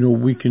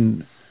mean, we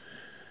can,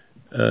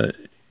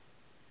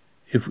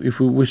 if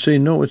we say,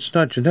 no, it's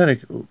not genetic,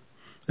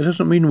 it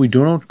doesn't mean we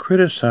don't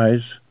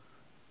criticize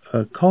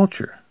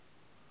culture.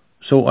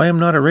 So I am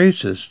not a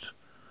racist,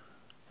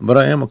 but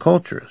I am a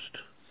culturist.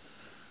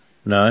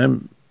 Now,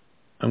 I'm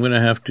going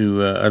to have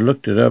to, I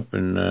looked it up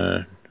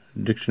in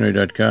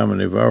dictionary.com,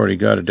 and they've already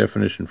got a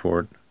definition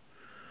for it.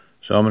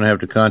 So I'm going to have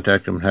to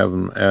contact them and have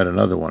them add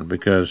another one,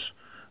 because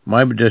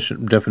my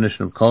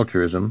definition of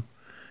culturism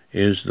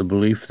is the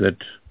belief that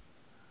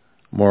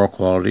moral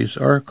qualities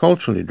are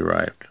culturally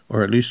derived,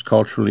 or at least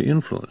culturally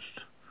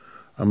influenced.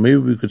 Or maybe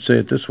we could say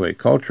it this way: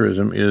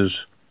 culturism is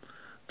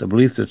the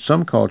belief that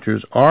some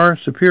cultures are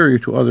superior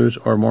to others,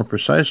 or more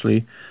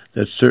precisely,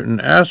 that certain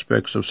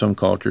aspects of some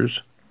cultures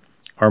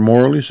are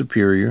morally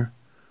superior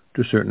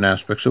to certain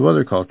aspects of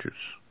other cultures.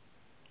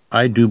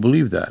 I do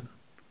believe that.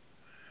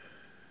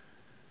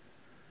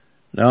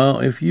 Now,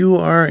 if you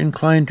are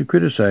inclined to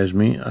criticize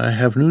me, I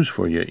have news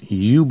for you.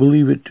 You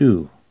believe it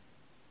too.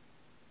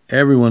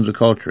 Everyone's a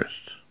culturist.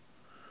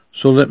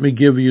 So let me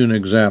give you an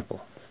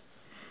example.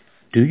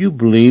 Do you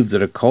believe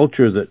that a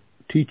culture that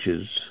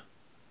teaches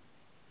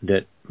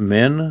that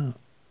men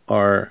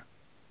are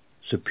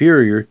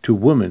superior to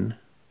women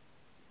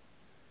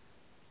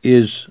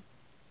is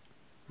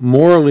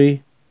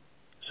morally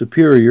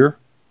superior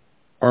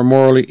or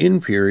morally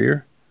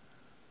inferior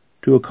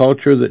to a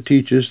culture that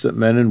teaches that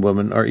men and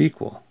women are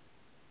equal?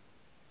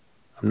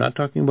 I'm not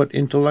talking about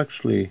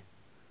intellectually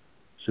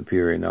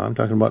superior now. I'm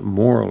talking about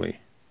morally.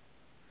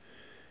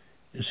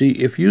 You see,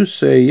 if you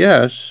say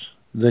yes,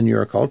 then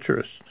you're a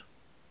culturist.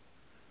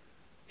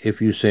 If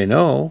you say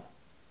no,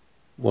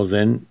 well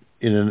then,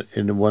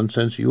 in one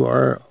sense, you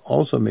are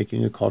also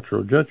making a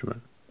cultural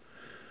judgment.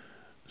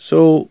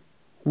 So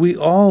we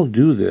all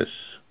do this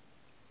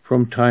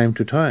from time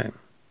to time.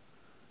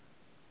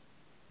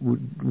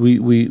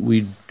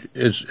 We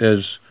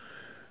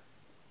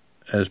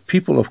as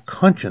people of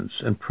conscience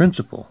and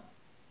principle,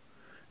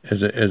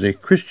 as a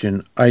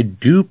Christian, I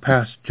do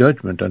pass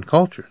judgment on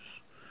cultures.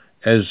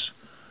 As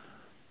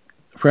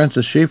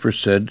Francis Schaeffer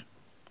said,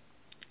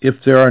 if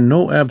there are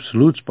no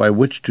absolutes by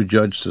which to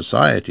judge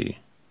society,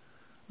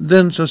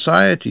 then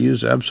society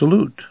is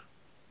absolute.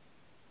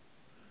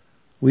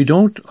 We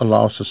don't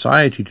allow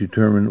society to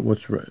determine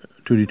what's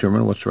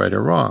right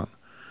or wrong.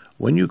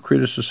 When you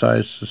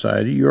criticize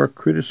society, you are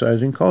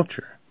criticizing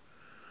culture.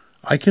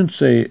 I can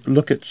say,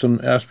 look at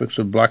some aspects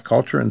of black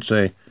culture and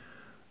say,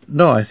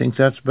 no, I think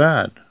that's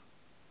bad,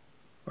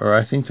 or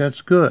I think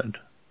that's good.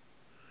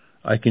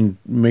 I can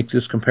make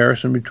this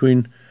comparison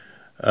between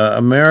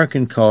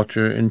American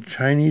culture and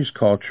Chinese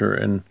culture,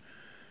 and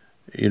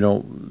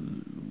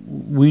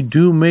we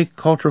do make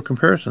cultural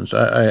comparisons.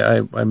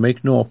 I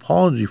make no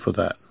apology for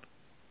that.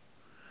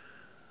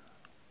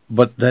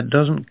 But that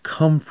doesn't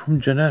come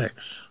from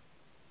genetics.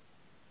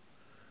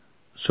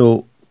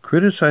 So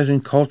criticizing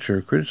a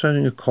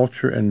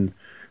culture and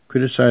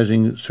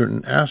criticizing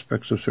certain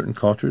aspects of certain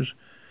cultures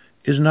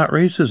is not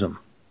racism.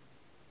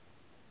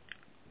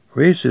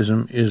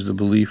 Racism is the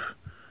belief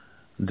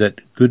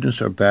that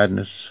goodness or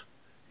badness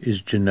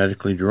is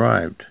genetically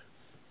derived.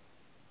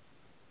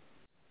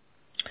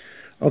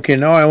 Okay,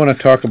 now I want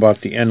to talk about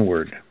the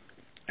N-word.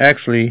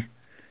 Actually,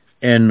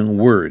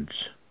 N-words.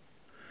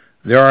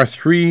 There are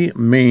three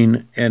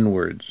main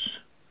N-words,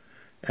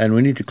 and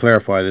we need to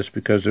clarify this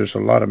because there's a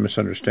lot of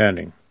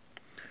misunderstanding.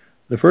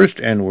 The first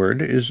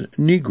N-word is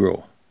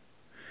Negro.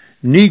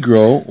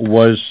 Negro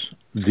was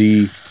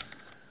the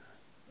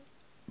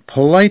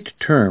polite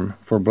term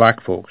for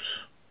black folks.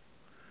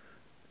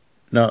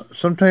 Now,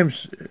 sometimes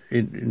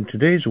in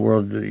today's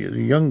world, the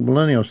young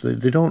millennials,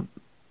 they don't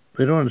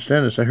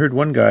understand this. I heard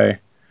one guy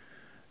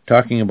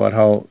talking about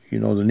how, the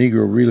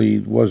Negro really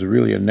was a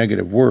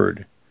negative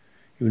word.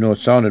 Even though it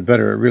sounded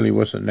better, it really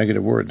was a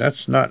negative word.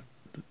 That's not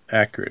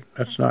accurate.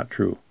 That's not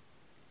true.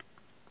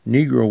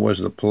 Negro was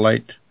the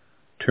polite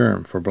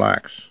term for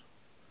blacks.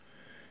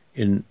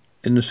 in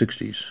the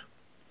 60s.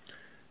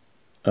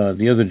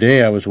 The other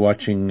day I was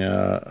watching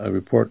a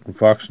report from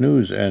Fox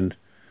News, and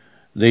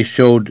they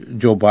showed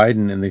Joe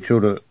Biden, and they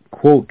showed a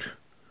quote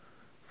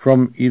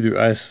from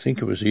I think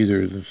it was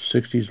either the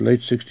 60s,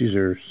 late 60s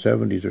or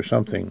 70s or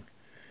something.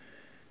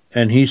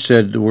 And he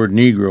said the word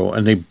Negro,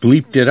 and they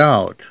bleeped it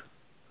out.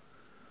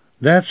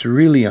 That's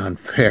really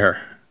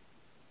unfair.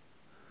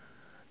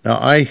 Now,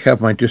 I have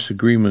my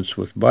disagreements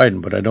with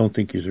Biden, but I don't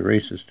think he's a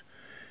racist.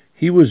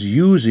 He was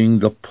using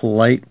the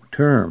polite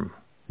term.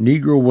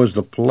 Negro was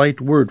the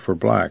polite word for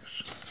blacks.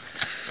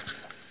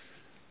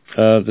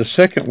 The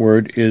second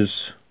word is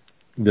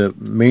the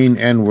main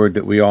N-word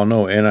that we all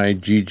know,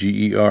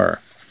 Nigger.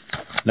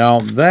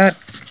 Now, that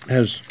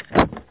has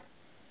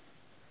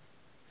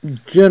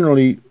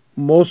generally,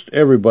 most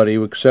everybody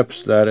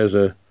accepts that as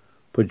a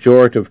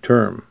pejorative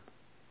term,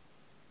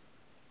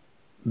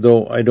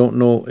 though I don't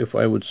know if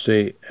I would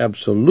say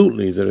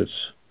absolutely that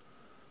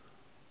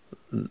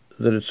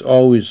it's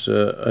always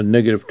a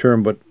negative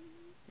term. But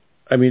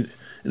I mean,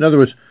 in other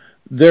words,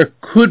 there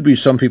could be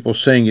some people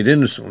saying it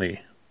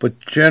innocently, but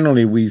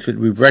generally we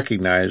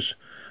recognize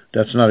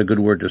that's not a good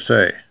word to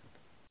say.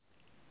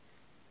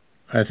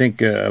 I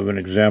think of an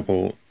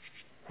example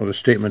of a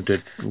statement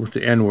that with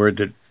the N-word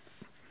that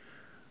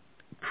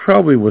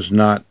probably was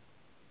not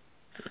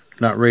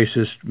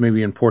racist,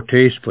 maybe in poor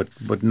taste, but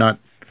not.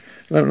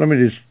 Let me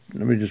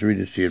just read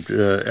this to you.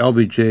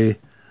 LBJ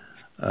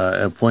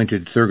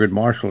appointed Thurgood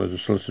Marshall as a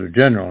Solicitor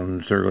General,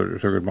 and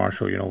Thurgood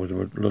Marshall, was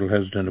a little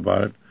hesitant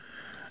about it.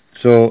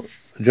 So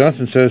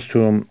Johnson says to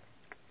him,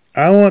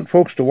 "I want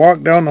folks to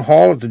walk down the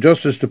hall at the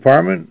Justice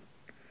Department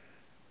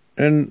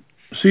and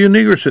see a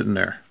Negro sitting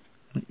there."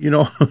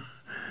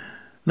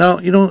 Now,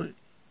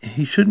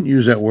 he shouldn't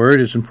use that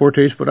word. It's in poor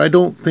taste, but I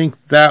don't think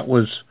that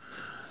was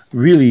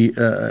really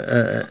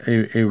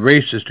a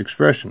racist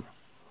expression.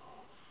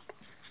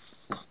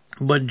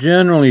 But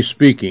generally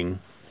speaking,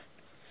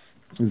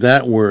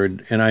 that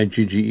word,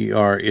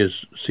 Nigger,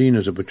 is seen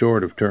as a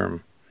pejorative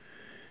term.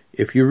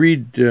 If you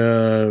read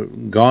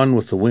Gone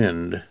with the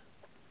Wind,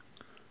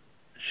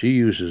 she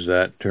uses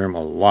that term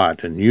a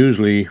lot and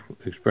usually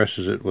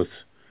expresses it with,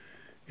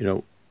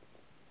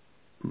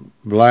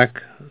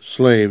 black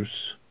slaves,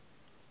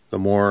 the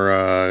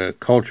more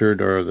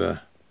cultured, or the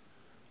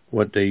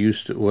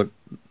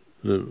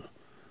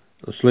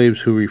slaves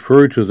who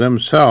refer to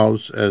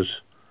themselves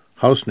as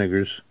house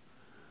niggers,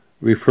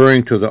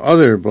 referring to the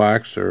other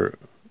blacks or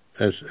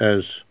as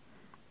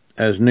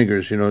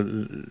niggers.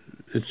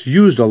 It's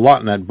used a lot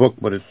in that book,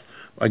 but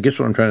I guess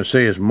what I'm trying to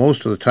say is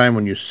most of the time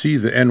when you see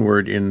the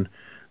N-word in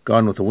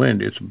Gone with the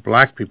Wind, it's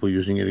black people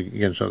using it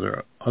against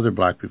other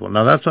black people.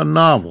 Now, that's a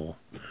novel,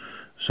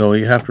 so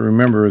you have to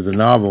remember the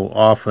novel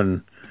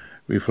often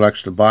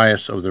reflects the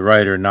bias of the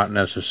writer, not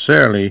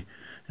necessarily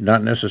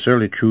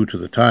true to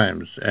the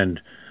times. And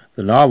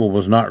the novel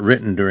was not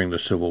written during the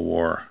Civil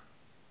War.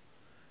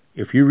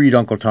 If you read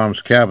Uncle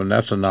Tom's Cabin,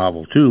 that's a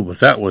novel too, but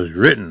that was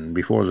written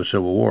before the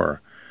Civil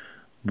War.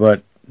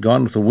 But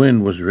Gone with the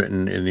Wind was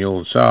written in the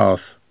Old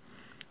South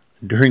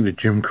during the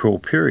Jim Crow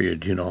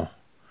period,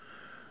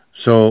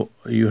 So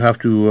you have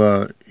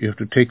to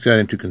take that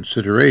into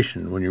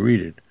consideration when you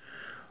read it.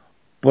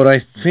 But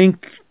I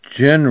think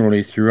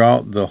generally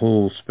throughout the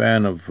whole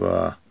span of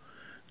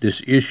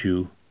this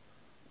issue,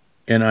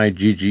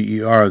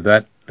 Nigger,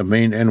 that the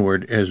main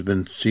N-word has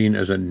been seen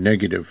as a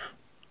negative,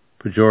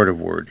 pejorative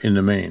word in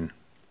the main.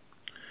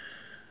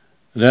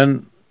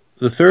 Then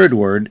the third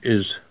word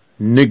is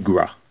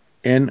Nigra,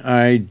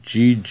 Niggra.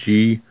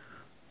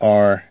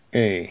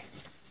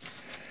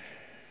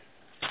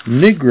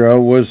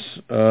 Nigra was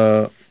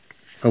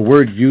a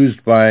word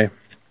used by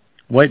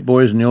white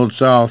boys in the Old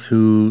South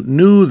who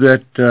knew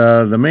that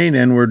the main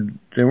N-word,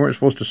 they weren't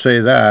supposed to say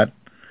that,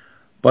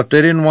 but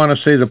they didn't want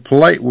to say the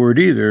polite word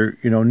either,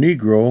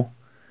 Negro,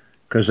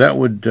 because that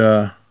would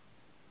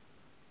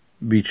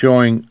be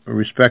showing a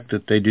respect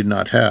that they did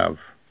not have.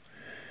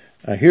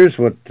 Here's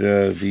what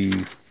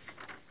the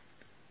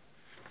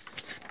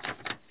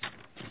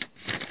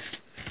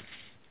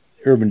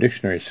Urban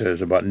Dictionary says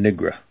about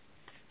Nigra.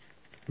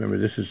 Remember,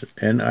 this is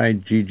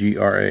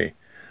Niggra.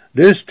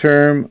 This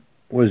term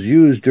was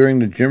used during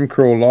the Jim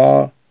Crow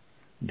law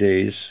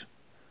days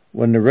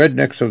when the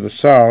rednecks of the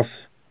South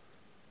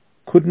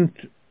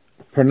couldn't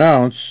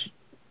pronounce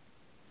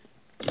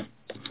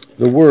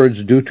the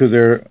words due to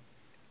their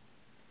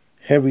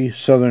heavy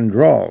Southern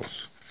drawls.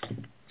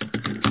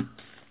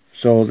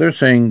 So they're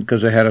saying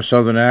because they had a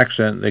Southern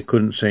accent, they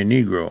couldn't say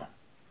Negro.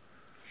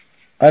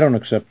 I don't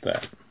accept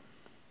that.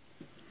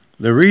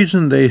 The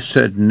reason they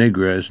said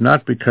Nigra is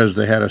not because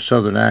they had a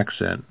Southern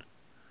accent.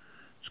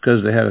 It's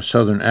because they had a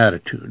Southern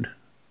attitude.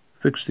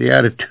 Fix the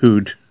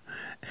attitude,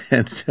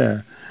 and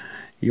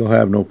you'll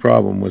have no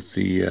problem with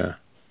the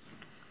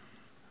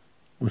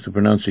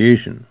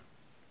pronunciation.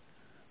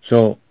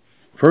 So,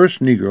 first,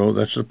 Negro,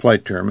 that's the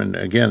polite term, and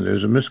again,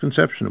 there's a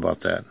misconception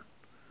about that.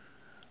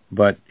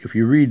 But if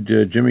you read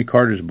Jimmy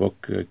Carter's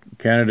book,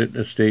 Canada,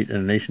 a State, and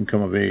a Nation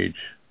Come of Age,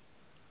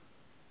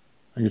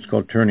 I think it's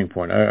called Turning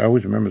Point. I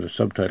always remember the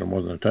subtitle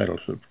more than the title.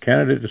 So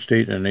Canada, the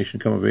State, and a Nation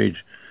Come of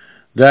Age.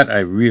 That I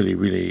really,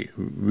 really,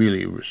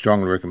 really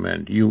strongly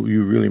recommend. You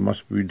really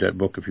must read that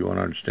book if you want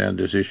to understand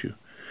this issue.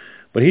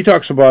 But he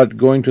talks about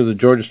going to the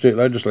Georgia State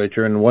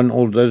Legislature, and one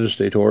old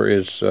legislator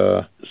is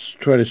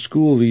try to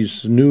school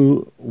these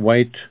new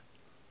white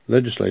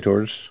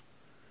legislators.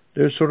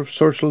 They're sort of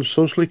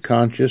socially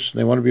conscious.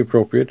 They want to be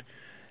appropriate.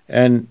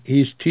 And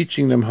he's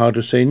teaching them how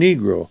to say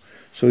Negro.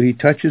 So he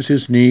touches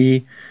his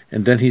knee,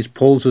 and then he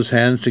pulls his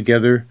hands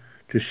together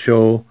to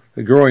show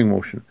the growing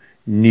motion.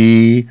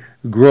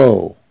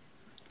 Negro.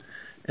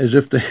 As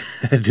if they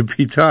had to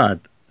be taught.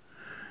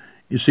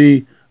 You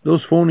see,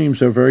 those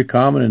phonemes are very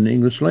common in the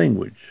English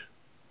language.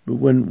 But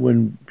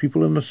when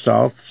people in the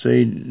South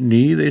say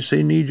knee, they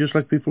say knee just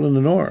like people in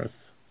the North.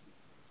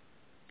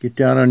 Get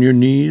down on your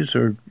knees,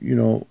 or,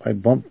 I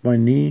bumped my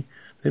knee.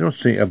 They don't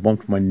say I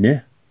bumped my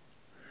knee.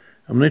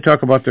 And when they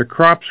talk about their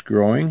crops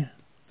growing,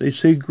 they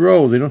say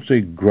grow. They don't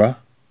say gra.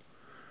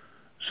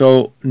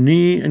 So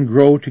knee and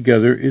grow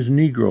together is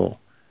Negro.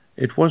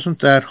 It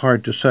wasn't that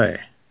hard to say.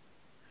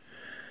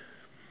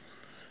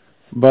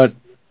 But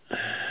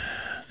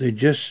they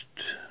just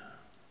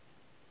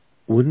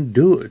wouldn't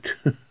do it.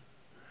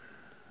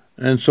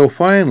 And so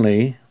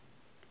finally,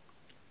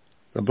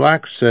 the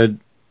blacks said,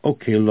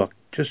 okay, look,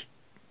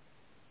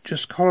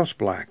 just call us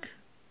black.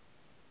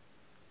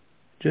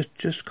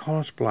 Just call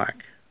us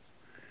black.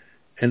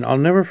 And I'll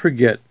never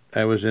forget,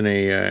 I was in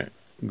a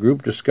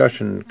group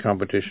discussion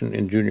competition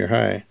in junior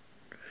high.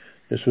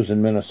 This was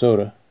in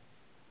Minnesota.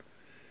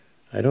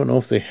 I don't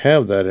know if they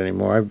have that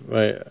anymore.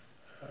 A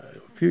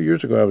few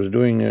years ago, I was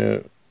doing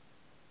I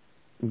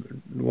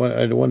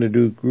wanted to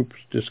do group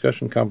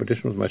discussion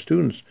competition with my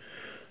students.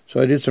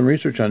 So I did some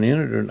research on the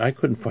internet, and I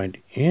couldn't find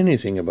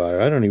anything about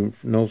it. I don't even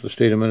know if the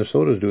state of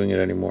Minnesota is doing it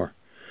anymore.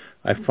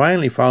 I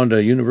finally found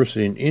a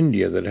university in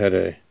India that had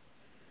a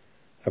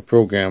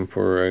program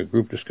for a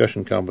group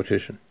discussion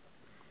competition.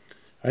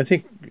 I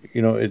think,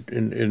 in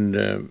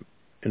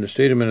the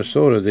state of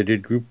Minnesota, they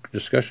did group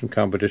discussion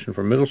competition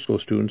for middle school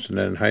students, and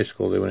then in high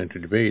school they went into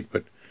debate.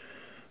 But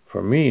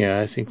for me,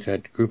 I think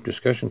that group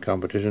discussion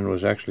competition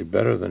was actually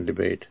better than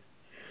debate.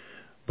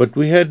 But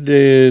we had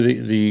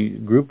the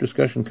group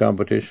discussion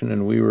competition,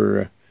 and we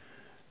were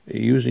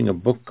using a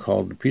book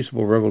called The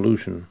Peaceable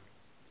Revolution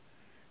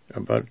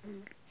about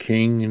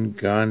King and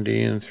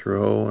Gandhi and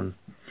Thoreau, and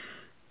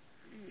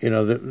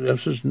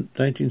this was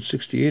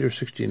 1968 or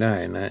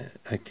 69.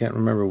 I can't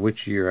remember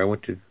which year. I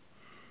went to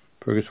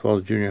Fergus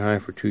Falls Junior High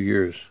for 2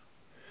 years.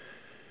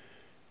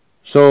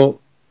 So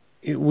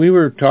we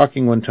were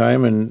talking one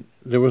time, and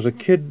there was a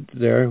kid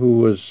there who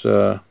was,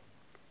 kind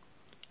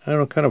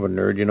of a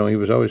nerd. He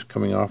was always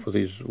coming off with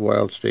these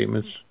wild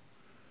statements.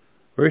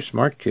 Very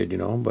smart kid,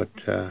 but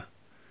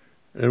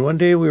and one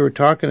day we were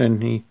talking,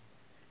 and he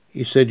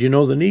said,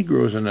 the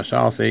Negroes in the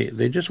South,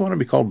 they just want to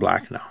be called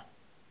black now.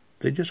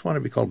 They just want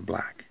to be called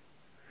black.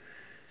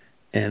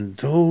 And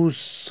those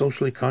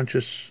socially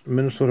conscious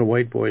Minnesota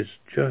white boys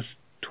just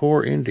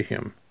tore into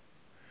him.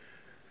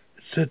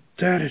 Said,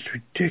 that is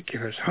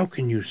ridiculous. How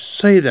can you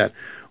say that?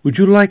 Would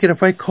you like it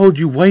if I called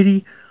you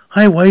Whitey?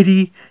 Hi,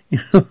 Whitey.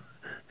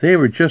 They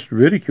were just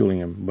ridiculing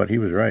him, but he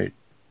was right.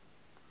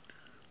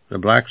 The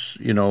blacks,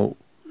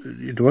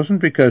 it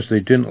wasn't because they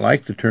didn't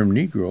like the term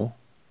Negro,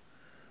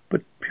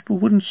 but people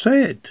wouldn't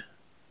say it,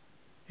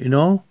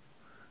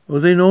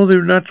 Well, they know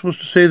they're not supposed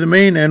to say the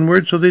main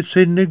N-word, so they'd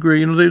say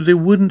nigger. They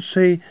wouldn't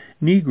say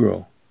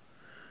Negro.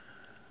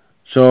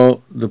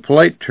 So the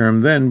polite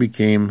term then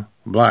became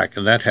black,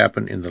 and that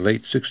happened in the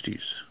late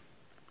 60s.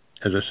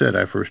 As I said,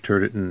 I first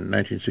heard it in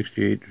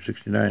 1968 or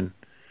 69.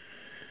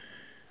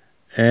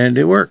 And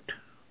it worked.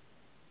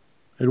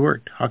 It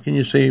worked. How can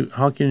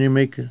you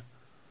make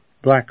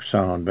black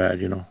sound bad,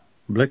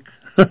 Blick?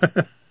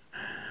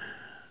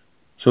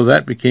 So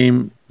that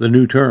became the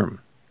new term.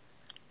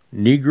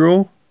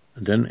 Negro,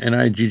 and then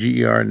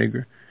N-I-G-G-E-R,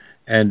 nigger,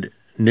 and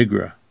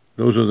nigra.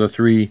 Those are the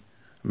three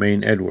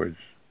main N-words.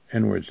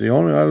 The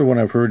only other one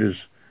I've heard is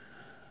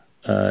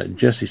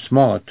Jesse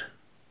Smollett,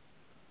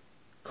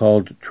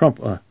 called Trump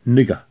a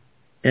nigga,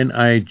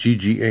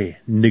 N-I-G-G-A,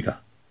 nigga.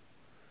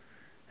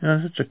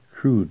 That's a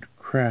crude,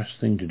 crass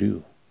thing to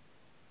do.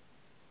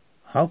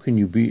 How can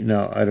you be,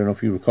 now, I don't know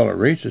if you would call it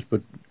racist,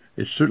 but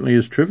it certainly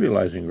is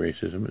trivializing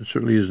racism. It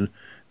certainly isn't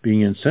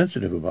being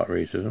insensitive about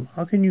racism.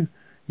 How can you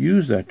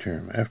use that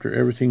term after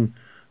everything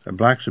that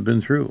blacks have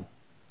been through?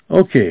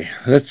 Okay,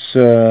 let's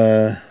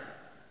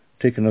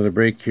take another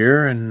break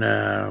here, and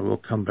we'll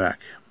come back.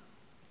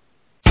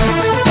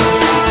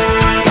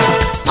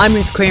 I'm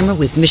Ruth Kramer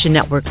with Mission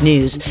Network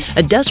News.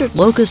 A desert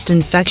locust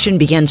infection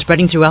began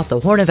spreading throughout the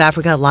Horn of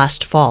Africa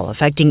last fall,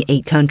 affecting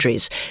 8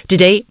 countries.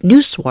 Today,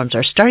 new swarms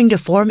are starting to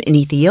form in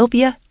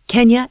Ethiopia,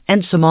 Kenya,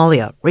 and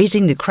Somalia,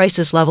 raising the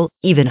crisis level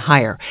even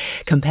higher.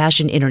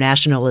 Compassion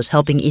International is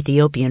helping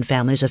Ethiopian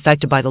families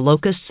affected by the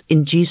locusts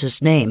in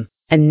Jesus' name.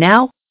 And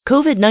now,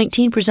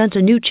 COVID-19 presents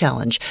a new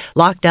challenge.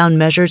 Lockdown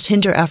measures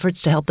hinder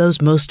efforts to help those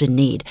most in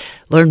need.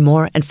 Learn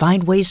more and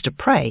find ways to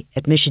pray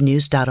at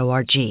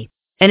missionnews.org.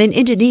 And in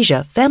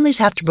Indonesia, families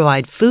have to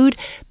provide food,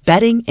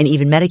 bedding, and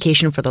even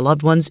medication for their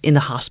loved ones in the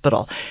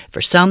hospital.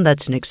 For some,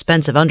 that's an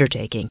expensive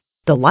undertaking.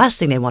 The last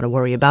thing they want to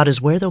worry about is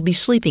where they'll be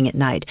sleeping at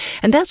night,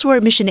 and that's where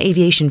Mission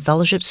Aviation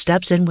Fellowship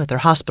steps in with their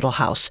hospital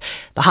house.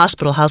 The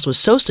hospital house was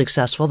so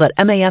successful that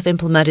MAF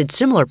implemented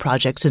similar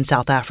projects in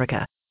South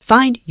Africa.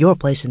 Find your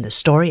place in this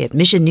story at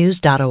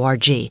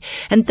missionnews.org.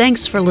 And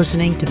thanks for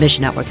listening to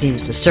Mission Network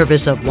News, the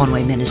service of One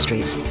Way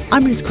Ministries.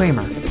 I'm Ruth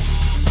Kramer.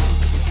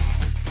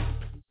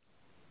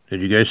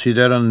 Did you guys see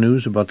that on the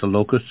news about the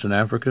locusts in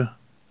Africa?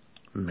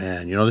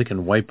 Man, they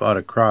can wipe out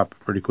a crop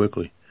pretty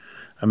quickly.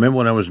 I remember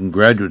when I was in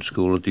graduate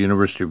school at the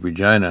University of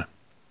Regina.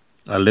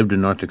 I lived in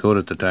North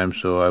Dakota at the time,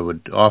 so I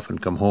would often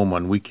come home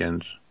on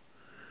weekends.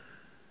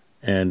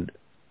 And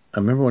I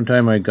remember one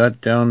time I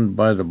got down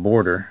by the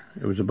border.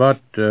 It was about,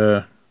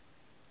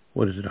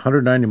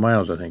 190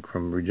 miles, I think,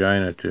 from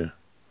Regina to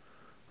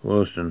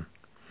Williston.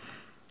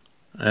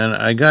 And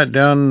I got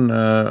down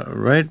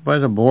right by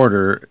the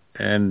border,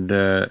 and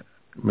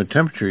my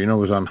temperature,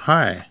 was on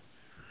high.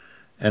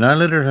 And I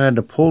literally had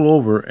to pull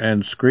over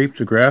and scrape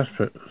the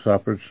grasshoppers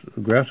out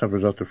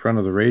the front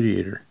of the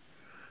radiator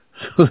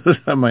so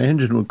that my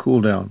engine would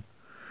cool down.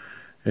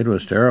 It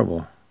was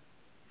terrible.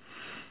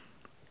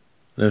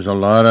 There's a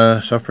lot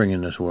of suffering in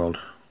this world.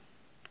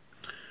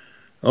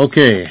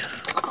 Okay,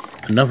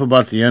 enough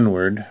about the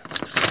N-word.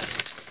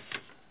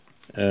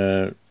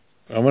 I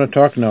want to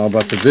talk now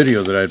about the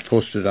video that I had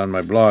posted on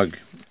my blog.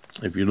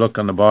 If you look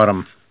on the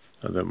bottom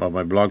of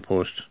my blog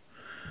post,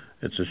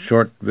 it's a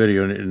short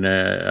video, and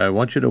I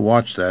want you to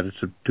watch that.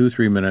 It's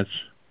 2-3 minutes,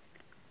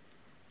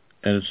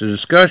 and it's a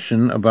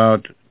discussion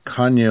about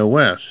Kanye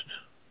West.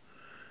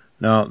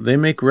 Now, they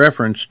make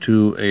reference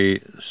to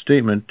a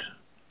statement.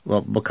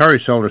 Well,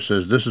 Bakari Seller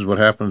says this is what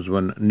happens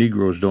when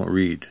Negroes don't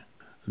read.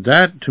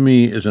 That, to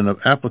me, is an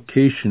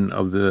application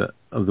of the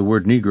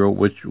word Negro,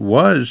 which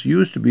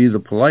used to be the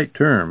polite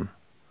term.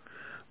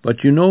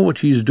 But you know what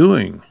he's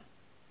doing.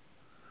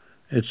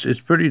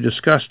 It's pretty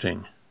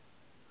disgusting.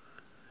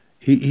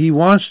 He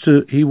wants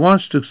to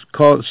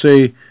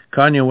say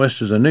Kanye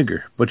West is a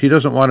nigger, but he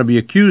doesn't want to be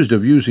accused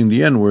of using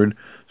the N-word,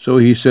 so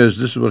he says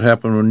this is what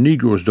happened when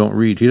Negroes don't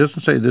read. He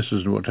doesn't say this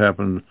is what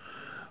happened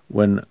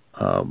when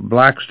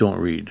blacks don't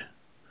read.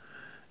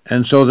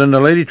 And so then the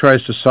lady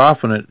tries to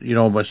soften it,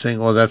 by saying,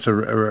 oh, that's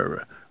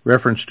a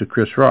reference to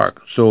Chris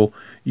Rock. So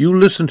you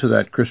listen to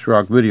that Chris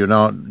Rock video.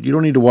 Now, you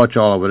don't need to watch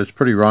all of it. It's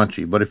pretty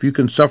raunchy. But if you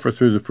can suffer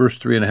through the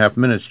first 3.5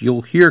 minutes,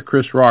 you'll hear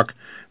Chris Rock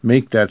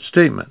make that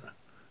statement.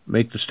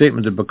 Make the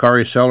statement that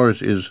Bakari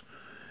Sellers is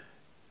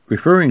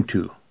referring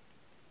to.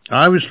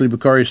 Obviously,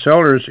 Bakari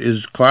Sellers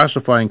is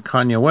classifying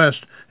Kanye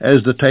West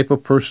as the type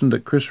of person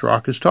that Chris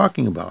Rock is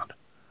talking about.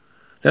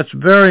 That's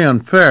very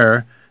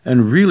unfair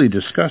and really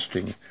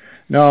disgusting.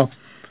 Now,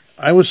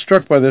 I was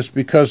struck by this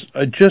because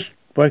just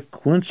by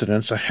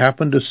coincidence, I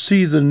happened to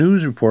see the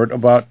news report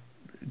about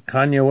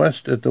Kanye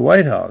West at the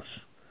White House.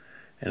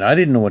 And I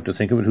didn't know what to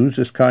think of it. Who's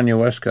this Kanye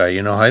West guy?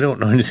 I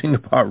don't know anything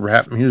about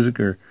rap music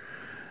or...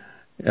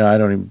 I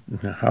don't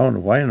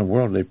even why in the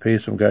world they pay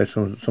some guy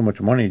so much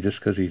money just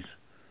because he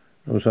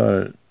knows how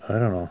to, I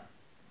don't know.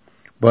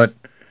 But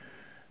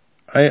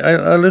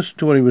I listened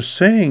to what he was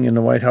saying in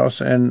the White House,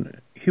 and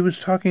he was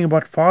talking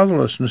about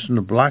fatherlessness in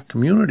the black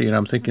community, and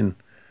I'm thinking,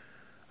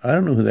 I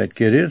don't know who that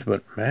kid is,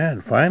 but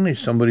man, finally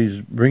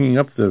somebody's bringing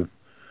up the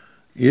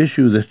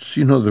issue that's,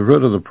 the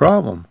root of the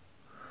problem.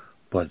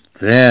 But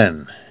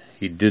then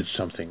he did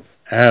something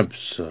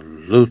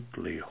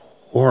absolutely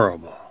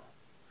horrible.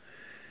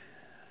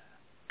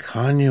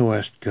 Kanye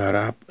West got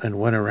up and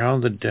went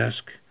around the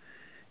desk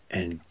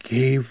and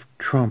gave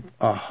Trump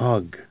a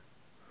hug.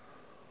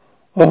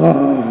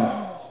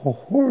 Oh,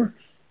 horse.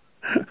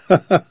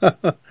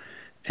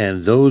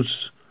 And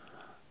those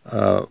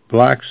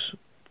blacks,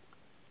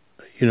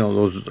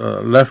 those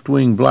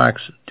left-wing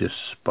blacks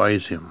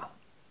despise him.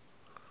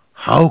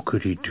 How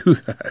could he do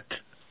that?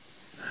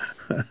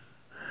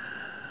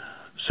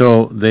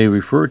 So they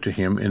refer to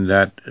him in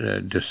that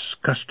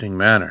disgusting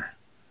manner.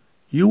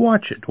 You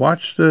watch it.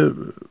 Watch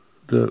the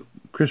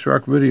Chris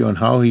Rock video on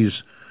how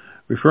he's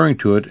referring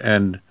to it,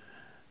 and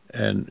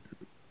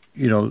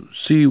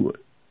see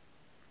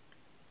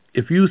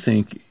if you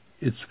think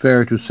it's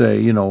fair to say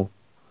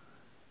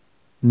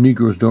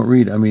Negroes don't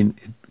read. I mean,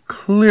 it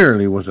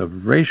clearly was a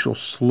racial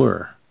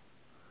slur.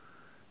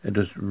 It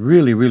is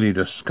really, really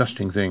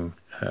disgusting thing.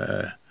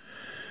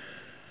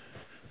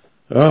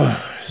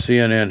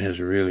 CNN has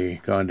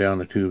really gone down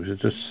the tubes.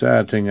 It's a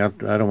sad thing. I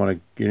don't want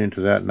to get into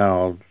that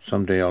now.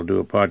 Someday I'll do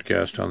a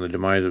podcast on the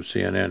demise of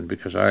CNN,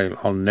 because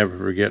I'll never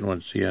forget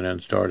when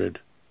CNN started.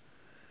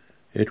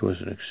 It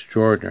was an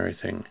extraordinary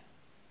thing.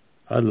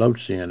 I loved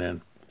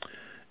CNN.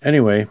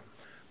 Anyway,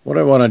 what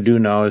I want to do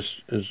now is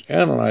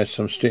analyze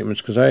some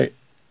statements, because I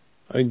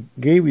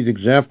gave you the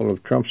example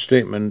of Trump's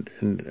statement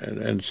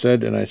and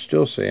said, and I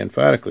still say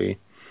emphatically,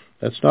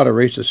 that's not a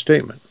racist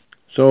statement.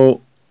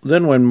 So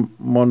then when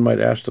one might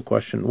ask the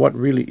question, what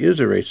really is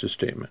a racist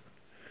statement?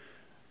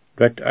 In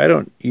fact, I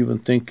don't even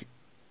think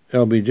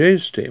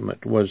LBJ's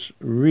statement was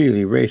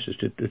really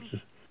racist.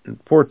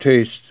 poor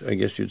taste, I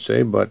guess you'd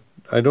say, but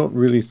I don't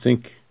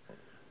think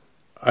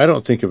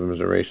of him as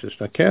a racist.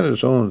 Now,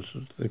 Canada's own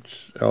thinks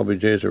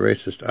LBJ is a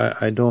racist.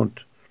 I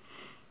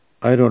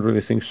don't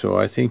really think so.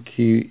 I think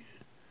he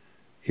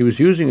was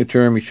using a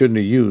term he shouldn't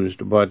have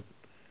used, but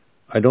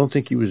I don't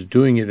think he was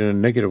doing it in a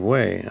negative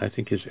way. I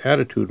think his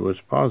attitude was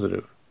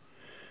positive.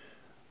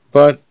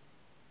 But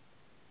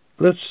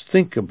let's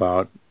think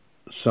about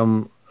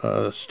some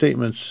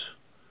statements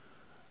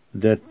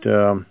that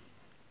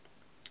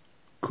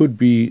could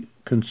be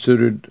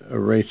considered a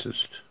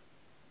racist.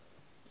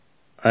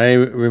 I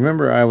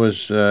remember I was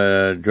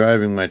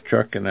driving my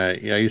truck, and I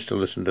used to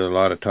listen to a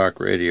lot of talk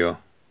radio.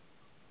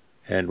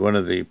 And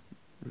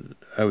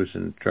I was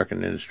in the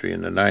trucking industry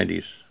in the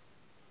 90s,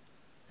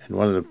 and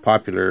one of the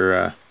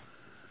popular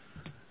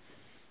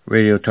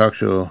radio talk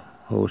show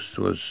hosts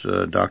was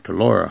Dr.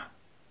 Laura.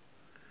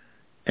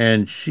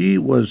 And she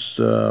was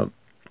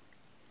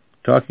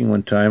talking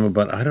one time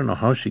about, I don't know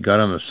how she got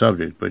on the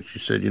subject, but she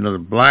said, the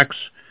blacks,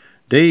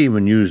 they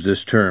even use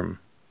this term,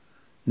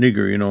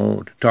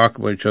 nigger, to talk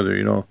about each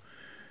other,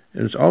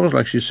 It's almost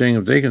like she's saying,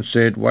 if they can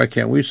say it, why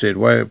can't we say it?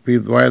 Why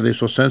are they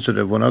so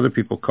sensitive when other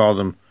people call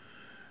them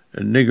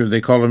a nigger?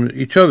 They call them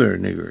each other a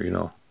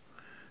nigger,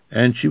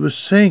 And she was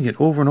saying it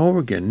over and over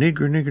again,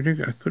 nigger, nigger,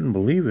 nigger. I couldn't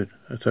believe it.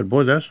 I thought,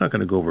 boy, that's not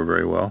going to go over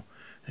very well.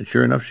 And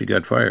sure enough, she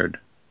got fired.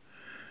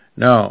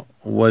 Now,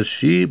 was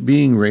she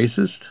being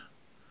racist?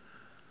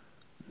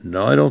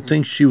 No, I don't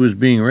think she was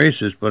being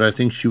racist, but I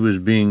think she was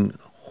being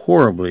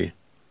horribly,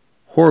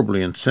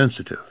 horribly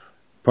insensitive.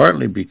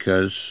 Partly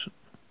because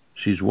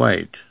she's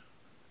white,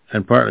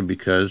 and partly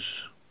because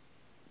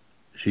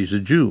she's a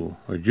Jew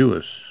or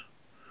Jewess.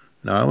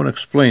 Now, I want to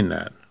explain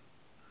that.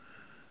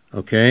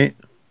 Okay?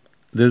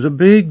 There's a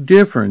big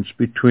difference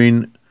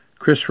between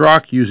Chris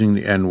Rock using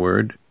the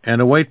N-word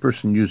and a white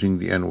person using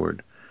the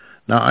N-word.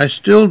 Now, I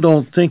still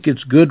don't think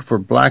it's good for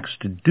blacks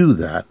to do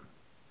that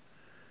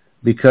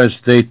because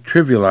they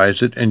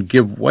trivialize it and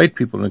give white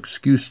people an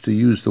excuse to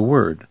use the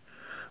word.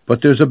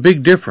 But there's a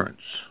big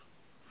difference.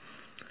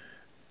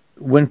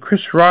 When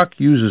Chris Rock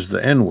uses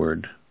the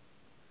N-word,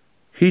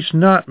 he's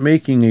not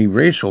making a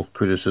racial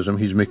criticism,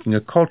 he's making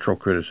a cultural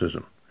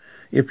criticism.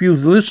 If you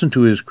listen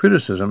to his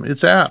criticism,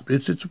 it's apt,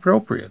 it's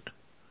appropriate.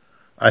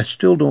 I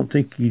still don't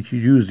think he should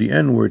use the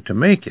N-word to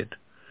make it.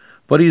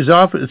 But it's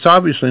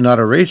obviously not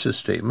a racist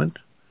statement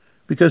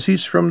because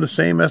he's from the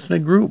same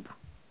ethnic group.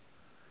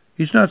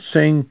 He's not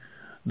saying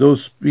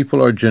those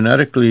people are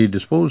genetically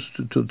disposed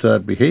to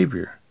that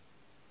behavior.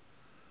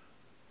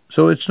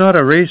 So it's not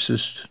a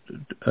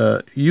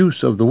racist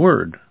use of the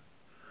word.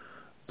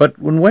 But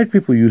when white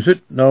people use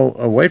it, now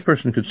a white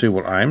person could say,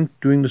 well, I'm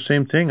doing the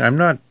same thing. I'm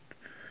not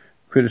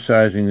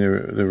criticizing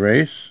the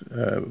race,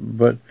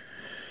 but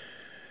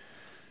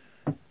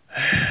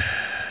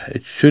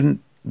it shouldn't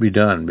be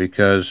done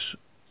because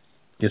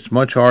it's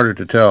much harder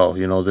to tell.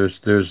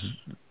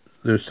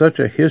 There's such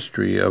a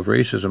history of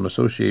racism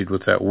associated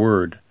with that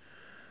word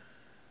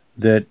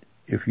that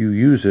if you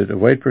use it, a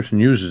white person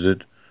uses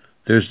it,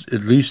 there's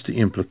at least the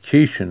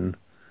implication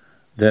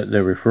that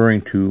they're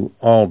referring to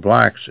all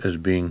blacks as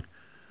being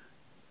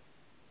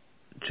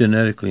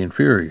genetically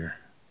inferior.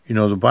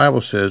 The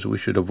Bible says we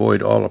should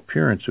avoid all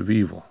appearance of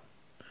evil.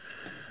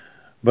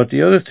 But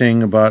the other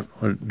thing about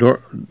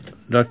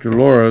Dr.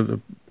 Laura,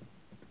 the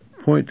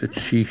point that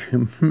she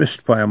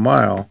missed by a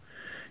mile,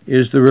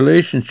 is the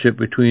relationship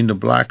between the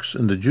blacks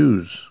and the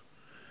Jews.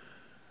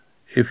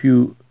 If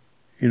there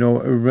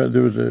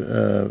was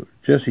a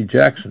Jesse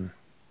Jackson,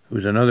 who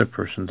was another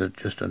person that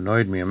just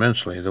annoyed me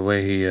immensely, the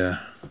way he,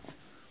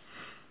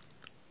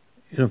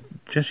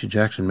 Jesse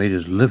Jackson made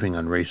his living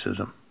on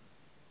racism.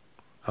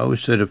 I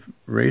always said if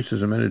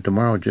racism ended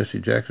tomorrow,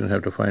 Jesse Jackson would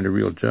have to find a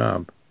real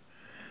job.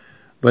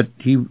 But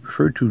he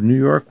referred to New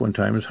York one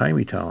time as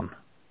Hymietown.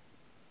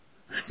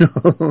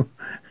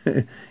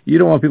 You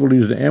don't want people to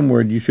use the M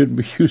word. You shouldn't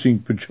be using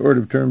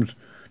pejorative terms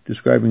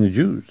describing the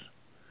Jews.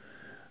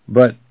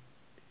 But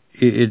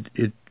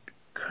it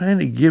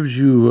kind of gives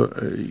you,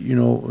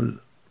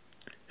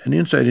 an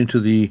insight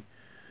into the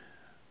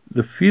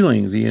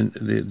feeling,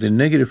 the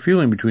negative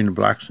feeling between the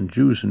blacks and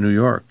Jews in New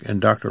York,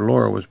 and Dr.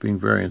 Laura was being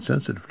very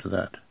insensitive to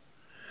that.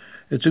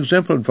 It's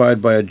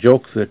exemplified by a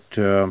joke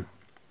that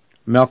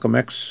Malcolm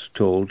X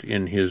told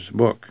in his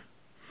book.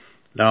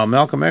 Now,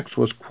 Malcolm X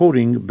was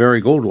quoting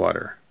Barry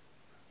Goldwater.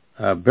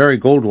 Barry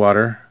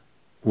Goldwater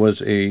was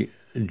he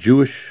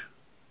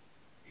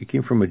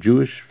came from a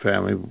Jewish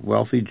family,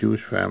 wealthy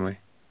Jewish family,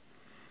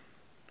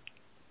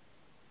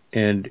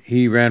 and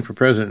he ran for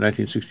president in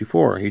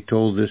 1964. He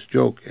told this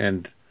joke,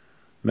 and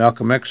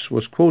Malcolm X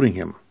was quoting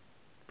him.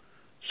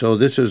 So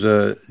this is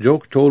a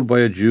joke told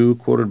by a Jew,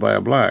 quoted by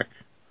a black.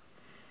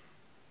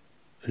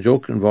 The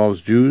joke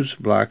involves Jews,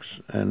 blacks,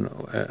 and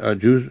a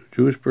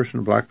Jewish person,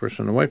 a black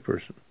person, and a white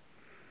person.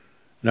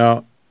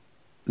 Now,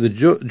 the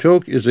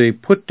joke is a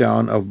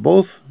put-down of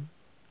both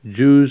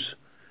Jews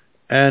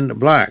and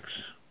blacks,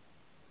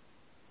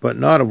 but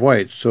not of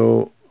whites.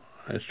 So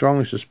I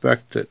strongly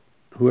suspect that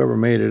whoever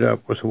made it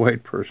up was a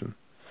white person.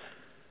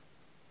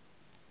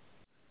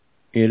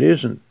 It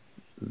isn't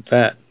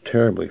that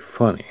terribly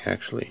funny,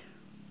 actually.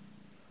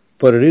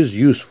 But it is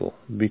useful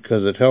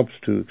because it helps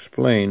to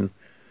explain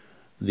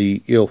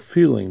the ill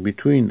feeling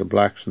between the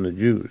blacks and the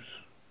Jews.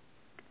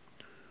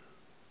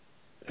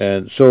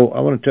 And so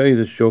I want to tell you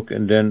this joke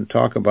and then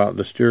talk about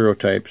the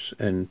stereotypes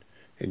and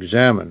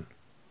examine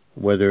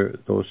whether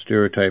those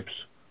stereotypes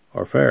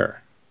are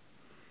fair.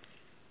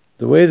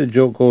 The way the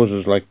joke goes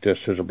is like this.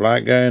 There's a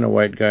black guy and a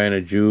white guy and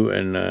a Jew,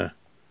 and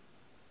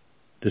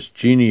this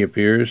genie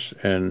appears,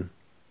 and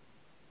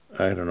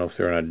I don't know if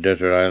they're on a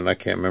desert island. I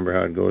can't remember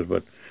how it goes,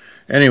 but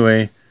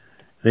anyway,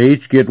 they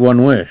each get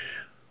one wish.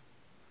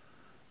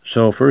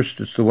 So first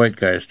it's the white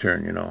guy's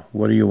turn,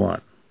 What do you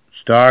want?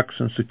 Stocks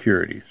and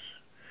securities.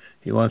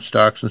 He wants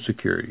stocks and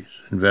securities,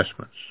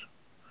 investments.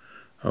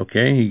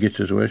 Okay, he gets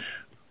his wish.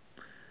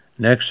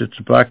 Next it's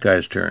the black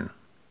guy's turn.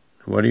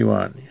 What do you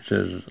want? He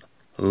says,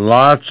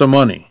 lots of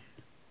money.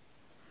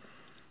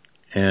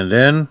 And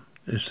then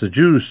it's the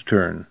Jew's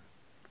turn.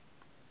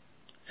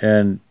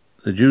 And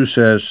the Jew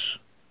says,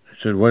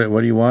 what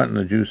do you want? And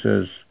the Jew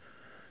says,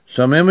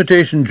 some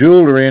imitation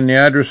jewelry and the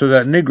address of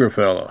that nigger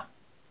fella.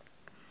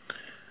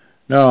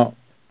 Now,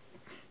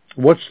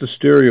 what's the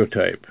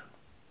stereotype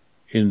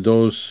in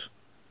those?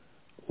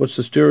 What's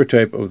the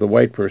stereotype of the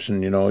white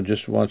person,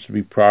 just wants to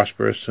be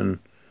prosperous and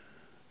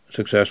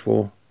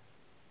successful?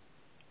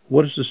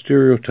 What is the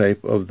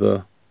stereotype of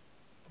the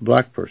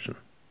black person?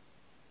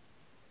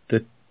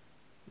 That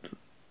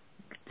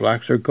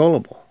blacks are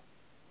gullible.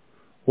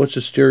 What's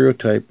the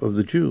stereotype of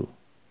the Jew?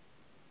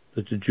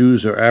 That the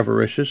Jews are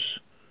avaricious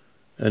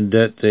and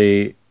that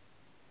they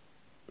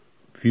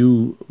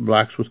view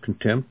blacks with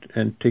contempt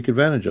and take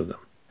advantage of them.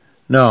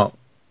 Now,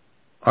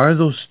 are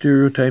those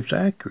stereotypes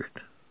accurate?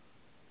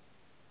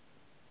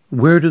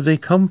 Where do they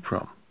come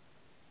from?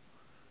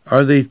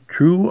 Are they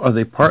true? Are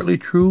they partly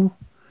true?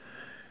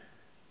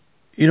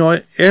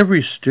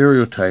 Every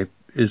stereotype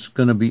is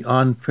going to be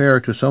unfair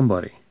to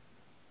somebody.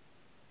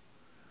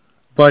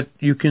 But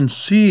you can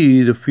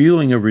see the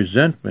feeling of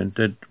resentment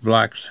that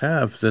blacks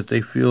have, that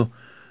they feel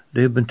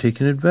they've been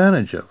taken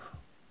advantage of.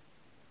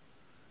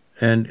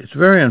 And it's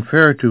very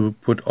unfair to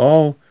put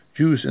all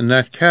Jews in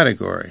that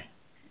category.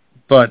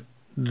 But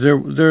there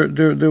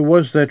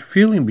was that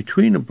feeling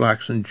between the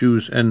blacks and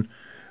Jews, and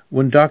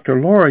when Dr.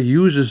 Laura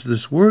uses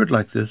this word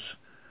like this,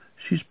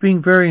 she's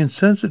being very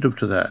insensitive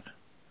to that.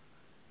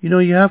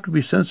 You have to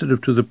be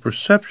sensitive to the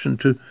perception,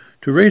 to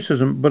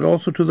racism, but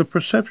also to the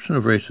perception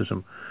of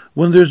racism.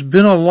 When there's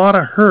been a lot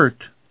of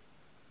hurt,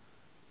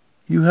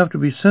 you have to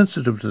be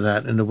sensitive to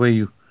that in the way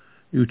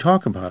you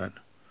talk about it.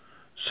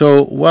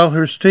 So while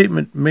her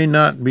statement may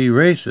not be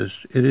racist,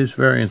 it is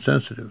very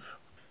insensitive.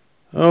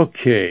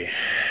 Okay,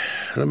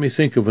 let me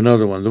think of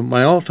another one.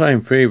 My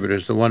all-time favorite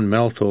is the one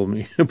Mel told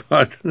me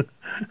about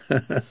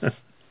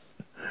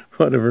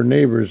one of her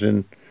neighbors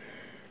in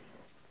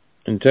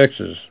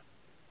Texas.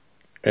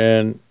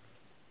 And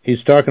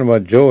he's talking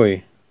about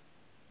Joey.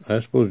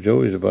 I suppose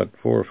Joey's about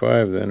 4 or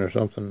 5 then or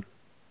something.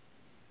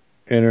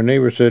 And her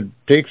neighbor said,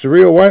 takes a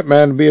real white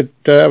man to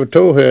have a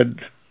towhead.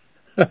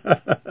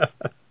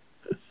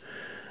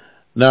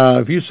 Now,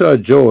 if you saw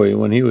Joey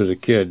when he was a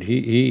kid,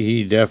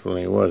 he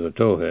definitely was a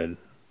towhead.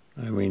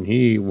 I mean,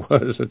 he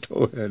was a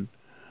towhead.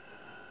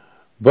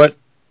 But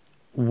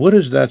what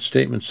is that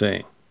statement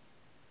saying?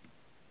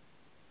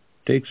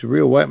 Takes a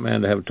real white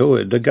man to have a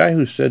towhead. The guy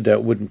who said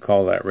that wouldn't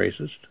call that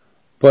racist.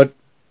 But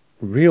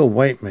real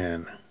white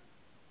man.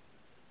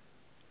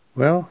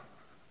 Well,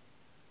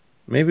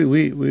 maybe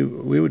we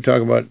would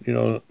talk about,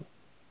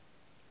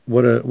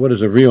 what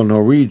is a real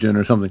Norwegian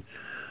or something.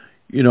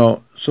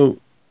 So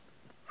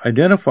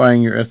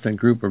identifying your ethnic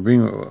group or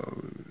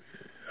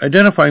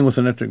identifying with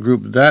an ethnic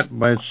group, that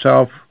by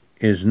itself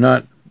is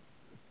not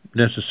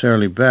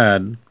necessarily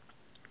bad.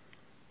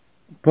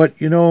 But,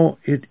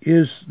 it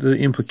is the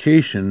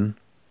implication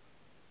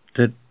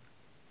that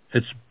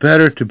it's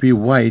better to be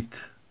white,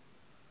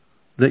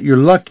 that you're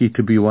lucky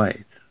to be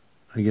white.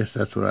 I guess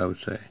that's what I would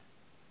say.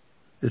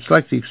 It's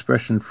like the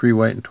expression free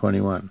white and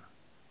 21.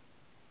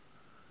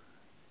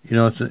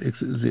 It's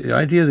the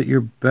idea that you're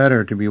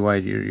better to be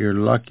white. You're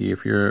lucky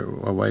if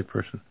you're a white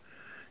person.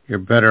 You're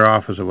better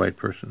off as a white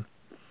person.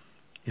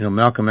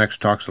 Malcolm X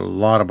talks a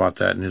lot about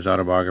that in his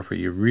autobiography.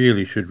 You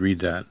really should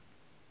read that.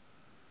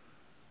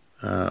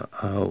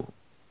 How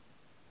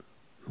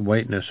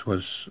whiteness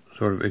was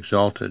sort of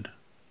exalted.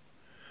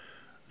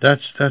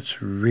 That's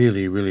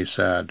really, really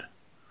sad.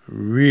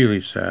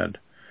 Really sad.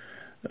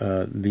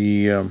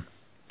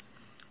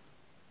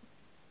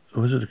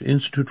 Was it the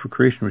Institute for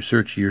Creation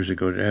Research years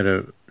ago? They had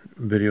a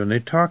video, and they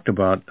talked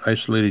about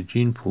isolated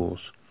gene pools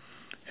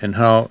and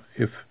how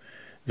if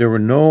there were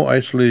no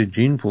isolated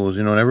gene pools,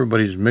 and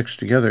everybody's mixed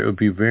together, it would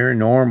be very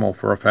normal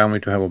for a family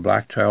to have a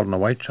black child and a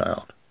white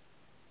child.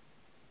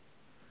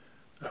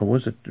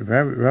 Was it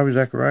Ravi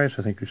Zacharias,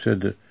 I think, who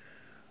said that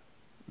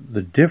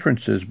the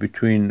differences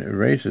between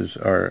races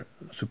are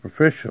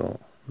superficial.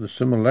 The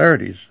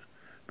similarities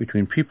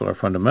between people are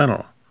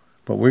fundamental.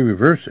 But we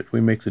reverse it.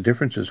 We make the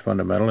differences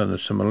fundamental and the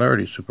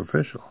similarities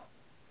superficial.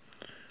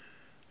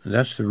 And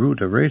that's the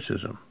root of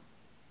racism.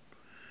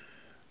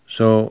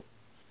 So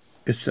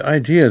it's the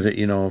idea that,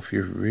 if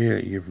you're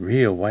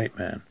real white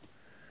man,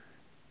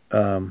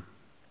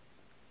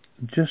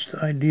 just the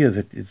idea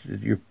that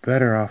you're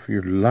better off,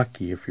 you're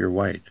lucky if you're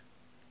white.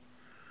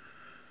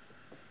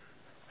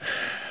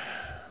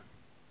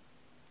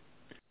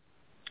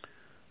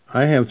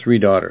 I have 3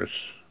 daughters.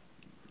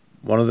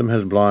 One of them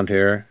has blonde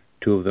hair,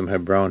 2 of them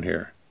have brown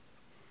hair.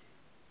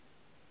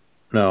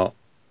 Now,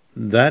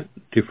 that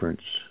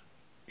difference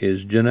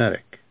is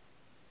genetic.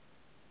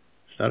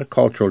 It's not a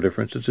cultural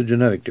difference, it's a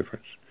genetic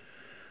difference.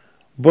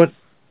 But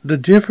the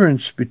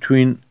difference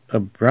between a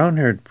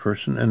brown-haired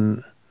person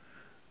and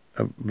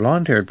a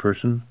blonde-haired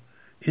person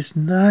is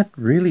not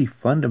really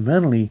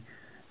fundamentally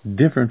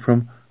different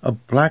from a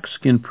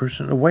black-skinned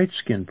person and a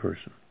white-skinned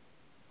person.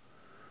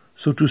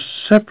 So to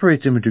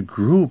separate them into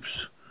groups,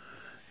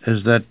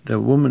 as that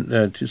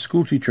woman,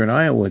 school teacher in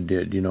Iowa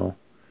did,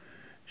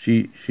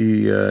 she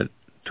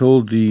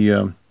told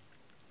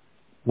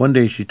one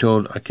day she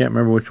told, I can't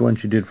remember which one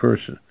she did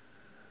first,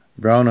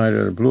 brown-eyed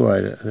or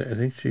blue-eyed. I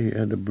think she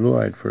had the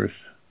blue-eyed first.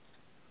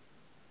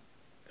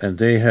 And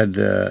they had,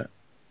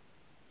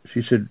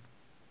 she said,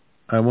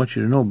 I want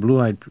you to know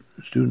blue-eyed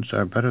students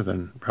are better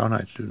than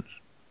brown-eyed students.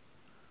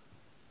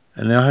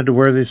 And they all had to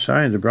wear these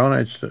signs. The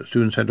brown-eyed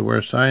students had to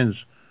wear signs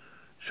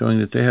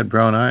showing that they had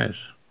brown eyes.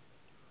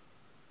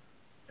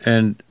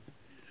 And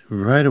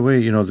right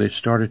away, they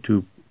started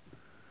to,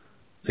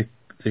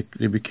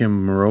 they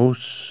became morose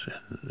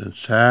and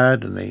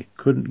sad, and they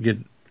couldn't get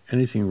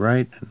anything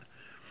right. And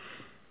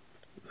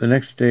the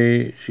next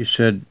day, she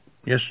said,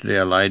 yesterday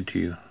I lied to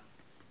you.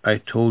 I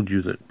told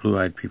you that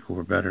blue-eyed people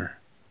were better.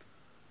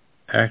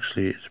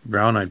 Actually, it's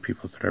brown-eyed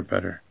people that are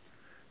better.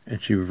 And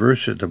she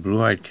reversed it. The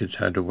blue-eyed kids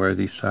had to wear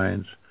these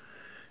signs.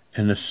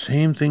 And the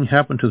same thing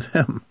happened to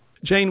them.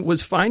 Jane, was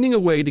finding a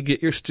way to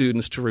get your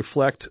students to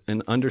reflect on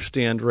and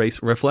understand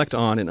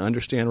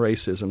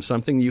racism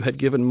something you had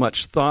given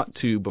much thought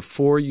to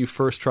before you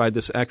first tried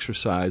this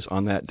exercise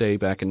on that day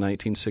back in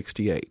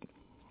 1968?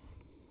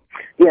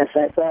 Yes,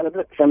 I thought of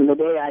it from the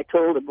day I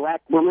told a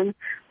black woman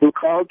who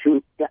called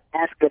to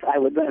ask if I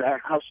would rent our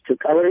house to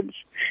coloreds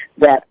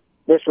that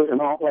this was an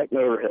all-white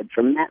neighborhood.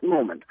 From that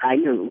moment, I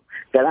knew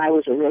that I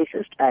was a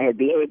racist. I had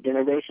behaved in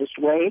a racist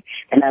way,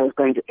 and I was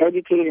going to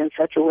educate in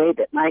such a way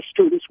that my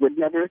students would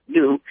never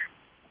do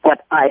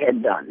what I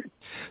had done.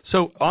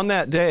 So on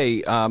that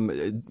day,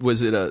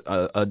 was it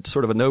a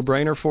sort of a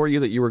no-brainer for you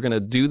that you were going to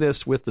do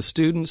this with the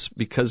students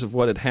because of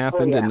what had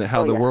happened and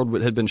how the world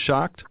had been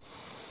shocked?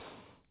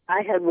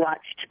 I had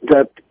watched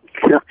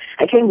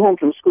I came home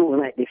from school the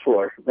night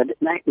before, the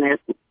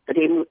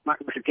day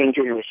Martin Luther King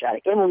Jr. was shot. I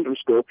came home from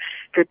school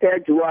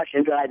prepared to wash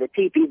and dry the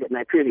teepee that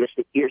my previous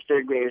year's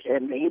third graders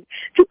had made,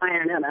 to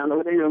iron it on the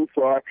living room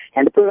floor,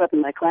 and to put it up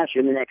in my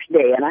classroom the next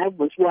day. And I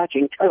was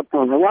watching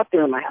telephone. I walked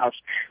into my house.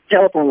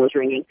 Telephone was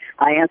ringing.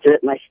 I answered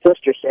it. My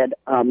sister said,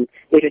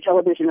 is your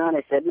television on?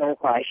 I said, no.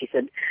 Why? She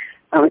said,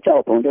 on the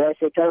telephone. Did I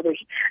say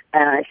television?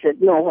 And I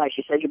said, no. Why?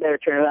 She said, you better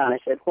turn it on. I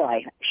said,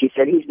 why? She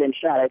said, he's been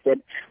shot. I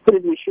said, who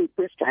did we shoot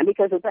this time?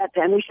 Because at that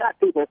time we shot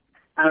people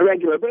on a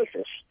regular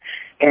basis.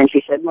 And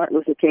she said, Martin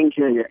Luther King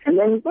Jr. And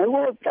then my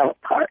world fell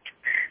apart.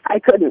 I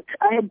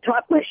had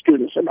taught my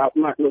students about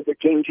Martin Luther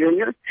King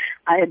Jr.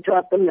 I had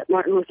taught them that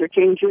Martin Luther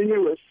King Jr.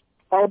 was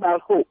all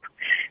about hope.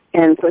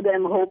 And for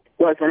them, hope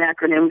was an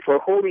acronym for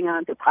holding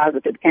on to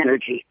positive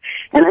energy.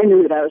 And I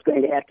knew that I was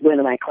going to have to go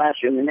into my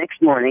classroom the next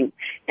morning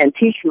and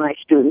teach my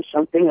students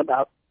something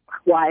about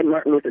why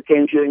Martin Luther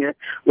King Jr.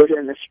 was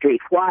in the street,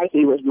 why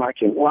he was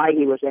marching, why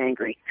he was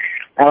angry.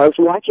 I was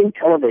watching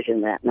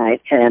television that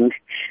night, and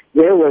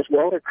there was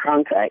Walter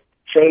Cronkite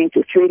saying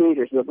to 3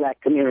 leaders of the black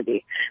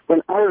community,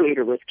 when our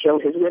leader was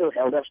killed, his widow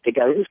held us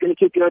together. Who's going to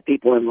keep your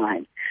people in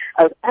line?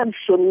 I was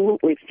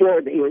absolutely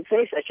floored that he would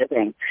say such a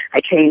thing.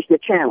 I changed the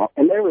channel,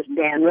 and there was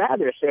Dan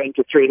Rather saying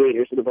to 3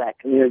 leaders of the black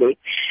community,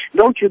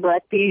 don't you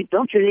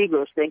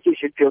Negroes think you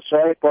should feel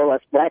sorry for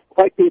us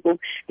white people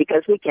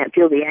because we can't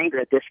feel the anger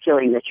at this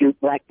killing that you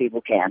black people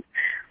can.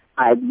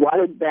 I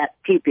wadded that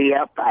teepee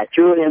up. I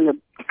threw it in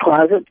the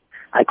closet.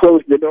 I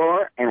closed the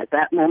door, and at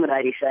that moment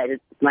I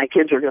decided my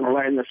kids were going to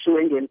learn the Sioux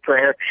Indian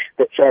prayer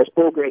that says,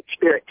 oh, great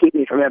Spirit, keep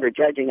me from ever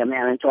judging a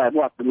man until I've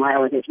walked a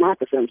mile in his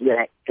moccasins the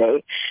next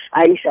day.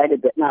 I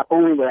decided that not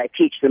only would I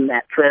teach them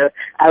that prayer,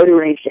 I would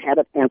arrange to have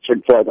it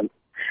answered for them.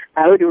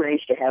 I would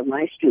arrange to have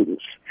my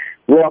students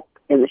walk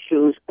in the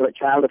shoes of a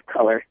child of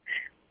color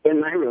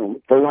in my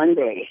room for one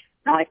day.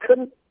 Now, I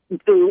couldn't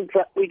do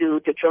what we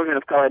do to children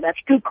of color. That's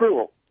too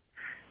cruel.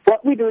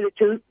 What we do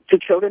to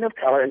children of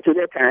color and to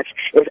their parents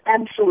is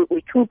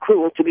absolutely too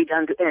cruel to be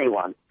done to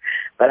anyone.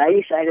 But I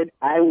decided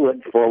I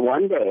would, for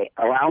one day,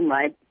 allow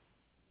my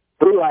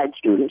blue-eyed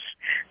students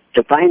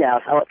to find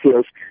out how it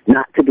feels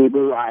not to be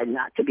blue-eyed,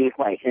 not to be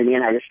white in the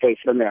United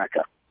States of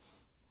America.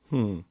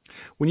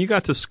 When you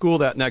got to school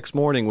that next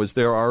morning, was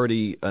there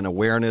already an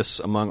awareness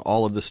among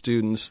all of the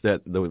students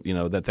that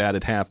that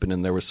had happened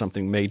and there was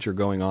something major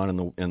going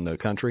on in the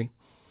country?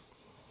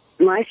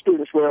 My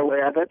students were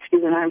aware of it.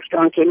 Stephen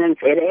Armstrong came in and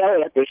said, hey,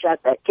 Elliot, they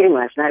shot that king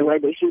last night. Why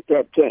did they shoot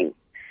that king?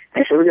 I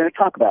said, we're going to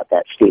talk about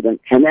that,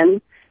 Stephen. And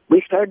then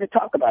we started to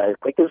talk about it as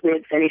quick as we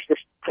had finished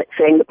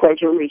saying the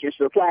Pledge of Allegiance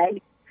to the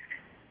flag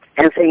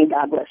and saying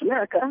God Bless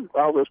America,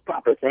 all those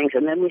proper things,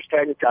 and then we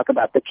started to talk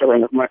about the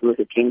killing of Martin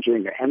Luther King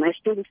Jr. And my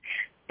students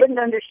didn't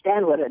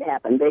understand what had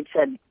happened. They'd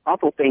said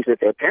awful things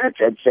that their parents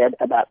had said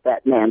about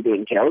that man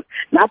being killed.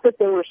 Not that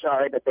they were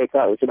sorry, but they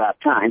thought it was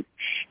about time.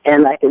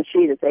 And I could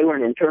see that they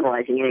weren't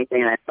internalizing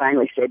anything, and I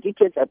finally said, you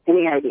kids have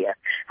any idea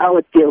how it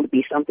would feel to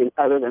be something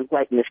other than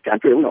white in this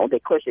country? No,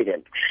 of course they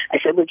didn't. I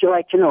said, would you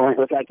like to know? And it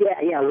was like,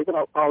 yeah, we've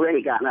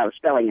already gotten out of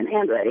spelling and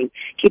handwriting.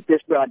 Keep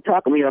this broad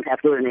talk, and we don't have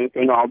to learn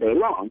anything all day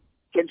long.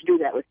 Kids do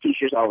that with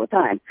teachers all the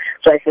time.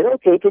 So I said,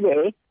 okay,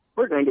 today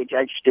we're going to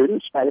judge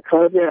students by the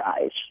color of their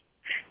eyes.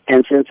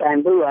 And since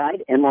I'm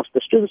blue-eyed, and most of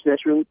the students in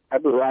this room are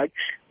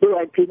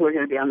blue-eyed people are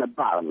going to be on the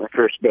bottom the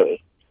first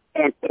day.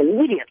 And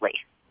immediately,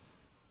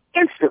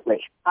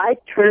 instantly, I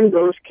turned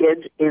those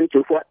kids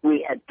into what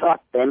we had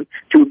taught them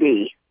to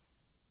be.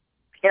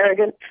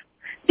 Arrogant,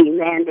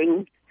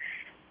 demanding,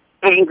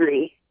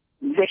 angry,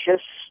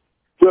 vicious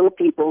little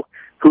people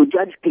who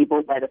judge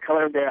people by the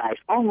color of their eyes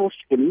almost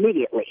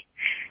immediately.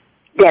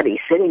 Debbie,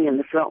 sitting in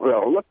the front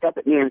row, looked up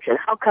at me and said,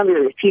 how come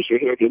you're a teacher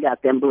here if you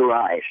got them blue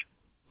eyes?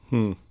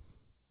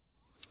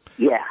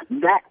 Yeah,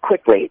 that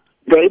quickly,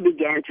 they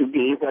began to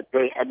be what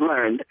they had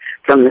learned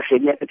from the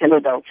significant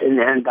adults in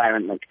their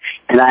environment.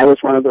 And I was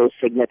one of those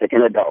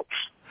significant adults.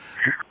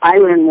 I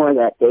learned more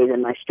that day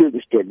than my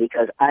students did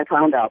because I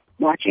found out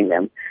watching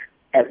them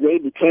as they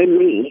became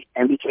me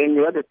and became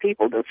the other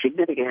people, the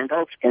significant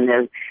adults in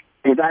their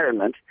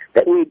environment,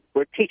 that we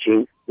were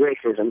teaching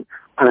racism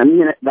on a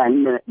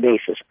minute-by-minute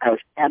basis. I was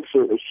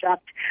absolutely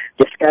shocked,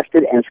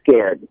 disgusted, and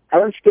scared. I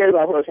wasn't scared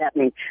about what was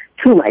happening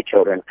to my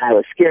children. I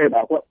was scared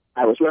about what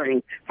I was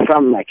learning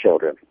from my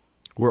children.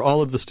 Were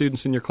all of the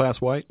students in your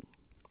class white?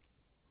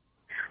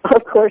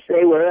 Of course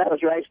they were. That was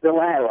Riceville,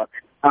 Iowa.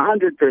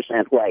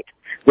 100% white.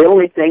 The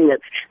only thing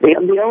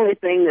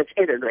that's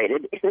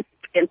integrated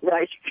in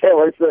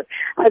Riceville is the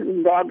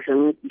dogs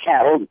and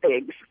cattle and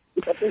pigs.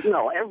 But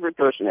no, every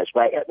person is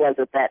white. It was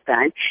at that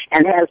time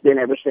and has been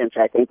ever since.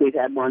 I think we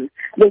had one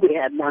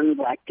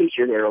black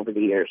teacher there over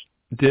the years.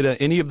 Did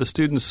any of the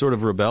students sort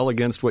of rebel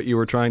against what you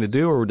were trying to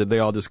do, or did they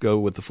all just go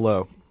with the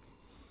flow?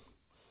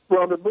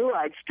 Well, the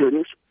blue-eyed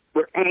students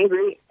were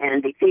angry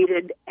and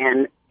defeated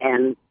and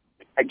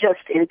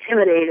just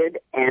intimidated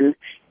and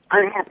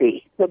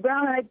unhappy. The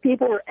brown-eyed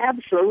people were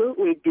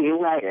absolutely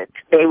delighted.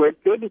 They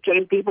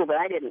became people that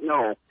I didn't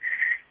know,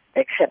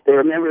 except they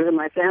were members of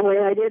my family.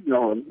 I did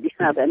know them.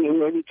 I mean,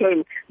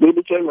 they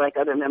became like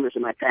other members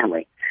of my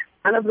family.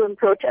 None of them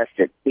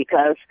protested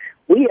because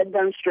we had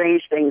done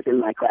strange things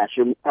in my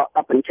classroom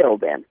up until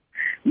then.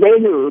 They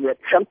knew that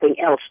something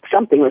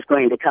was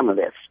going to come of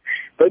this.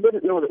 They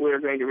didn't know that we were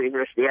going to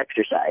reverse the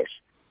exercise.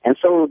 And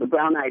so the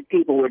brown-eyed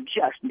people were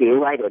just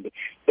delighted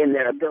in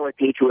their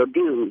ability to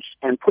abuse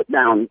and put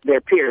down their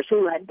peers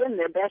who had been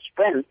their best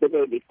friends the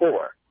day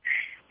before.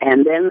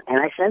 And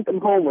I sent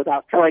them home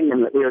without telling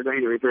them that we were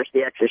going to reverse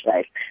the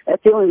exercise.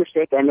 That's the only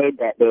mistake I made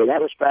that day.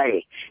 That was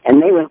Friday.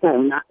 And they went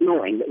home not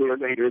knowing that we were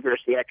going to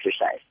reverse the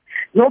exercise.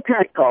 No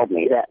parent called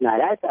me that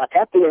night. I thought,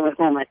 after they went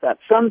home,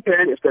 some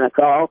parent is going to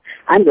call.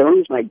 I'm going to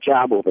lose my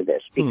job over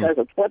this because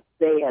of what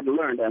they had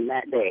learned on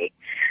that day.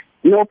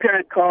 No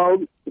parent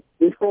called.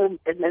 No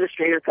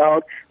administrator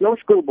called. No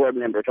school board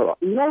member called.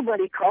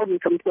 Nobody called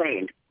and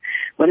complained.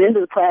 Went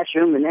into the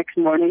classroom the next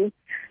morning,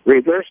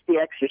 reversed the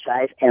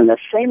exercise, and the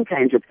same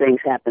kinds of things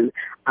happened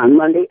on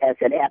Monday as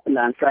had happened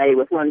on Friday,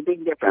 with one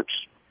big difference.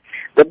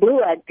 The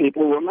blue-eyed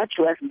people were much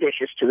less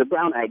vicious to the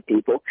brown-eyed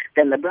people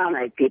than the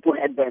brown-eyed people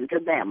had been to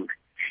them.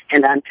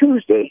 And on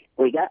Tuesday,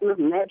 we got in the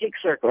magic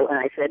circle, and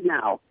I said,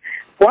 now,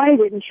 why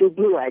didn't you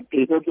blue-eyed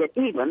people get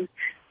even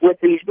with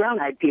these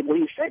brown-eyed people?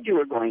 You said you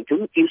were going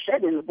to. You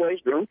said in the boys'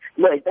 bathroom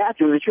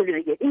that you were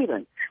going to get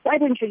even. Why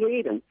didn't you get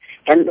even?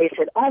 And they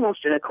said,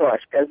 almost in a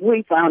chorus, because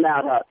we found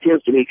out how it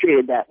feels to be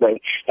treated that way,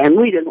 and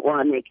we didn't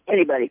want to make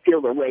anybody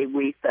feel the way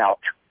we felt.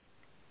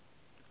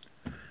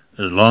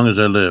 As long as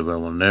I live, I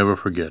will never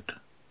forget.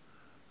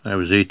 I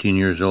was 18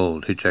 years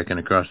old, hitchhiking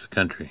across the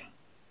country.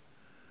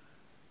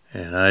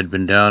 And I'd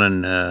been down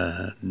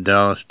in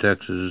Dallas,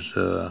 Texas,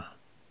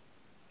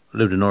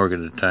 lived in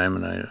Oregon at the time,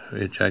 and I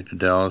hitchhiked to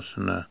Dallas,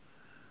 and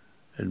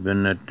had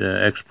been at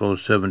Expo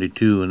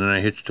 72, and then I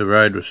hitched a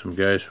ride with some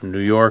guys from New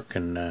York,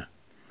 and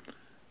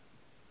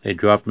they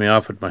dropped me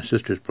off at my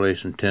sister's place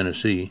in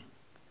Tennessee.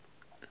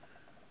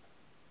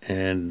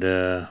 And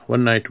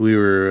one night we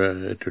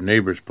were at her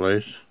neighbor's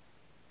place.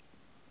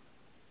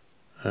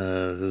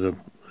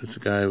 This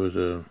guy was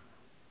a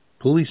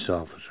police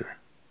officer.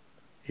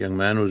 Young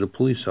man was a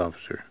police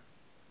officer.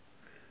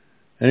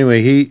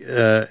 Anyway, he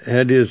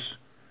had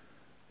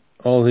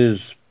all his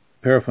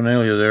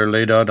paraphernalia there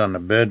laid out on the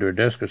bed or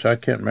desk, I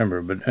can't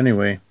remember, but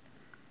anyway,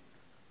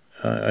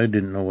 I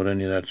didn't know what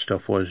any of that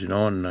stuff was,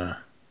 and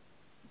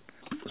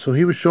so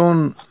he was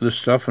showing this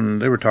stuff,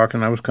 and they were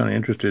talking. I was kind of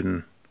interested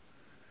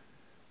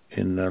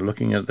in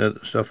looking at that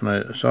stuff, and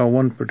I saw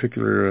one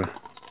particular, just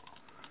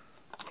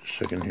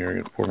a second here, I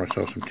got to pour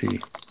myself some tea.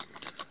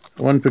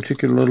 one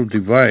particular little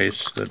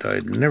device that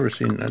I'd never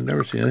seen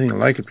anything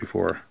like it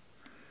before.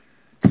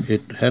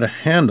 It had a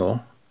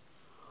handle,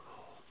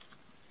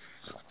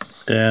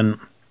 and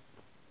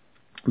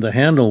the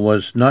handle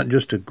was not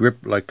just a grip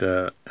like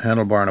a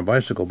handlebar on a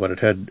bicycle, but it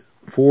had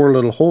 4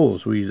 little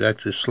holes where you'd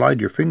actually slide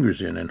your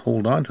fingers in and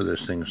hold on to this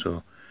thing,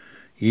 so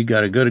you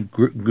got a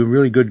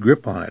really good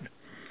grip on it.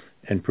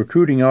 And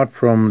protruding out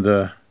from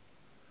the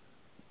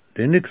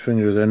index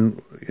finger,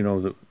 then, you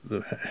know,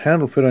 the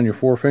handle fit on your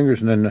 4 fingers,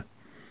 and then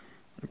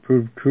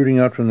protruding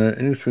out from the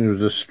index finger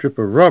was a strip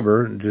of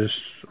rubber, and just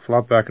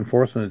flopped back and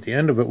forth, and at the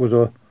end of it was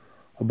a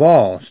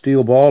ball,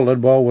 steel ball,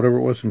 lead ball, whatever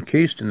it was,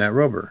 encased in that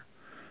rubber.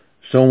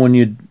 So when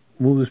you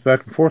move this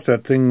back and forth,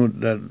 that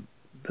thing,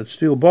 that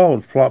steel ball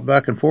would flop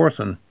back and forth,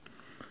 and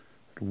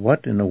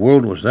what in the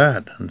world was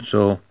that? And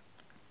so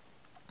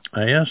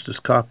I asked this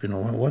cop, you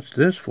know, what's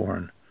this for?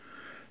 And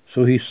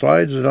so he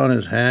slides it on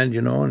his hand,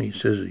 you know, and he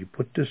says, you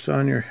put this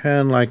on your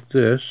hand like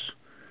this,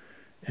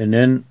 and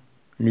then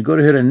when you go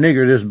to hit a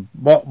nigger, this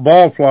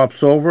ball flops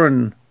over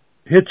and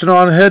hits it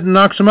on the head and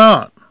knocks him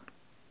out.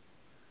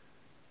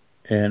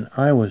 And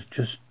I was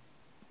just,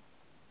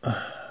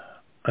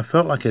 I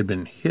felt like I'd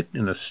been hit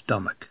in the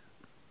stomach.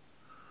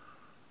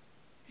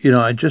 You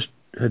know, I just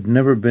had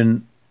never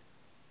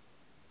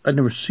I'd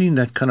never seen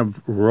that kind of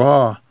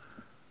raw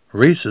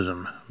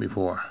racism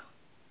before.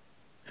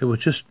 It was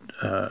just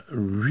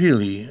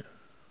really,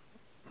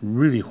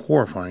 really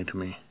horrifying to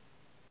me.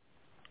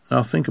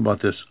 Now think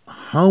about this.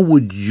 How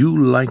would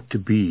you like to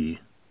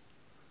be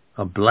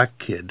a black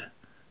kid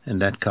in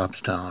that cop's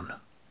town?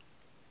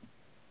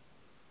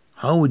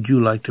 How would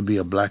you like to be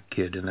a black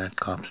kid in that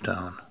cop's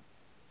town?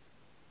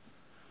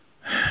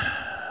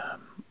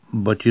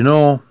 But you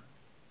know,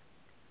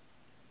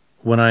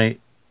 when I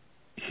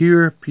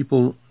hear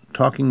people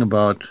talking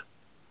about,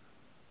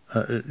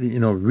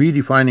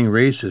 redefining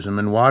racism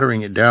and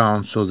watering it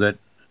down so that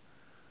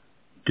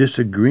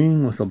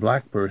disagreeing with a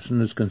black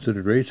person is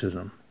considered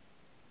racism,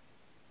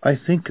 I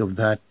think of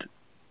that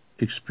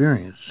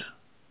experience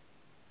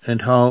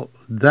and how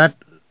that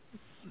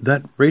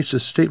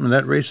racist statement,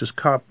 that racist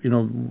cop, you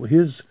know,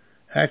 his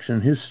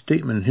action, his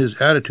statement, his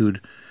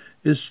attitude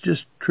is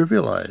just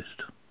trivialized.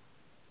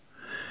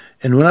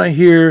 And when I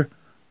hear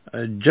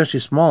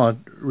Jesse Smollett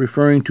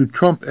referring to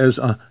Trump as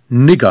a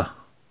nigger,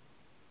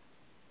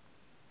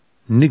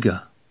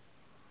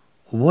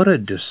 what a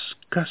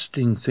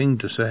disgusting thing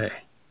to say.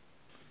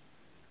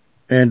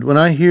 And when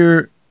I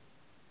hear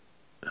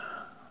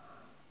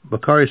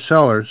Bakari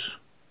Sellers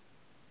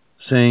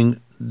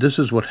saying this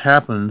is what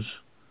happens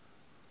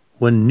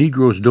when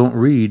Negroes don't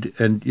read,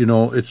 and, you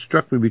know, it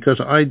struck me because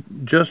I,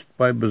 just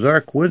by bizarre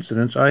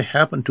coincidence, I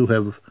happened to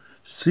have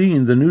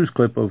seen the news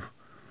clip of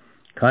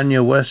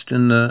Kanye West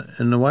in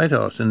the White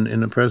House, in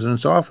the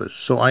president's office.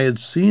 So I had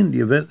seen the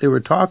event they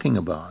were talking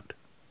about.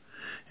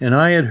 And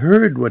I had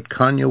heard what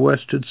Kanye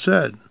West had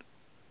said.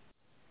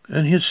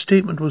 And his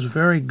statement was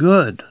very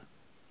good.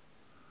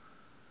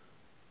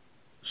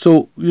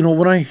 So, you know,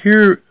 when I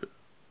hear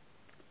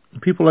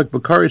people like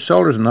Bakari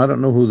Sellers, and I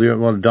don't know who they are,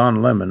 well,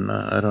 Don Lemon,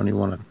 I don't even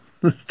want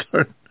to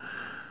start.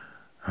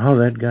 Oh,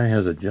 that guy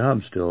has a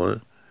job still.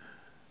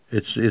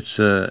 It's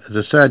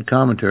a sad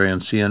commentary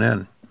on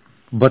CNN.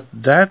 But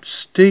that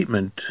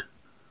statement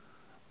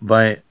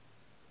by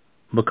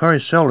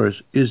Bakari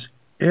Sellers is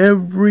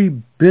every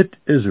bit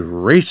as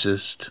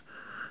racist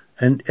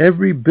and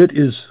every bit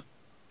as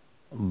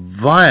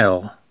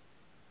vile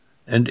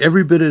and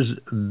every bit as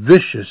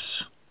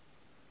vicious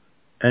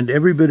and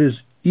every bit as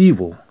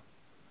evil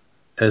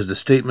as the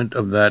statement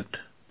of that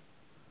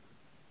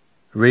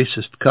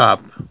racist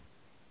cop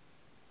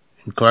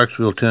in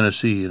Clarksville,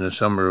 Tennessee in the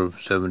summer of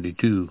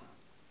 '72.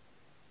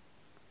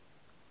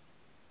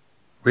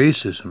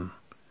 Racism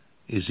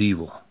is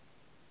evil.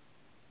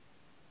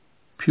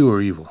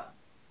 Pure evil.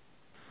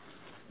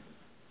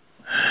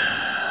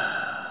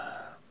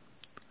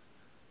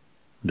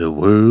 The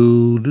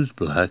world is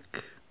black,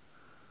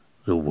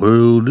 the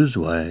world is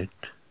white,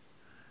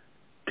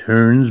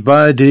 turns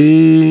by day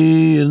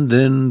and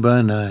then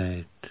by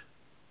night.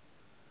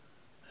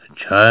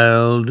 A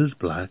child is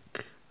black,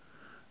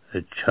 a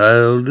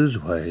child is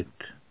white,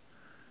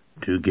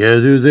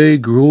 together they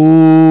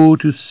grow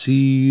to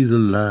see the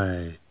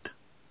light.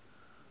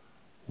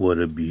 What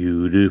a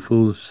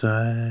beautiful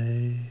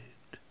sight.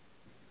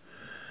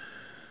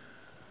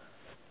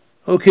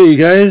 Okay, you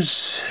guys,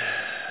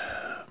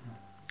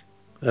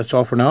 that's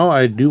all for now.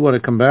 I do want to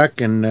come back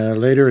and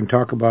later and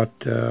talk about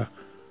the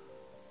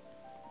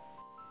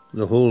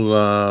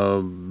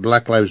whole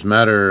Black Lives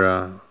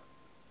Matter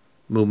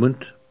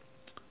movement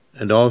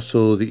and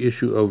also the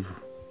issue of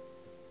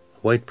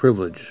white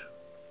privilege,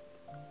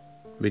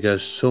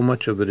 because so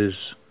much of it is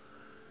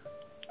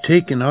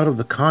taken out of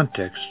the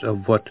context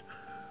of what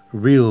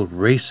real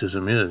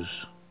racism is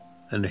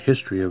and the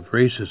history of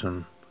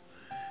racism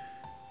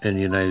in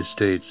the United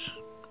States.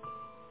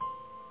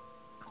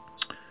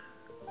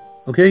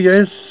 Okay,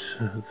 guys,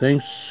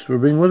 thanks for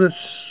being with us,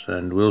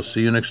 and we'll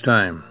see you next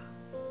time.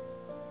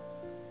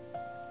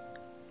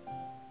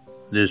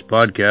 This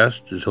podcast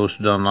is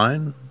hosted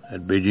online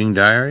at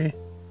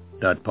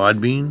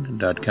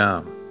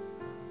beijingdiary.podbean.com.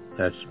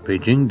 That's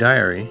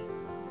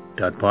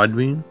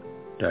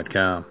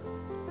beijingdiary.podbean.com.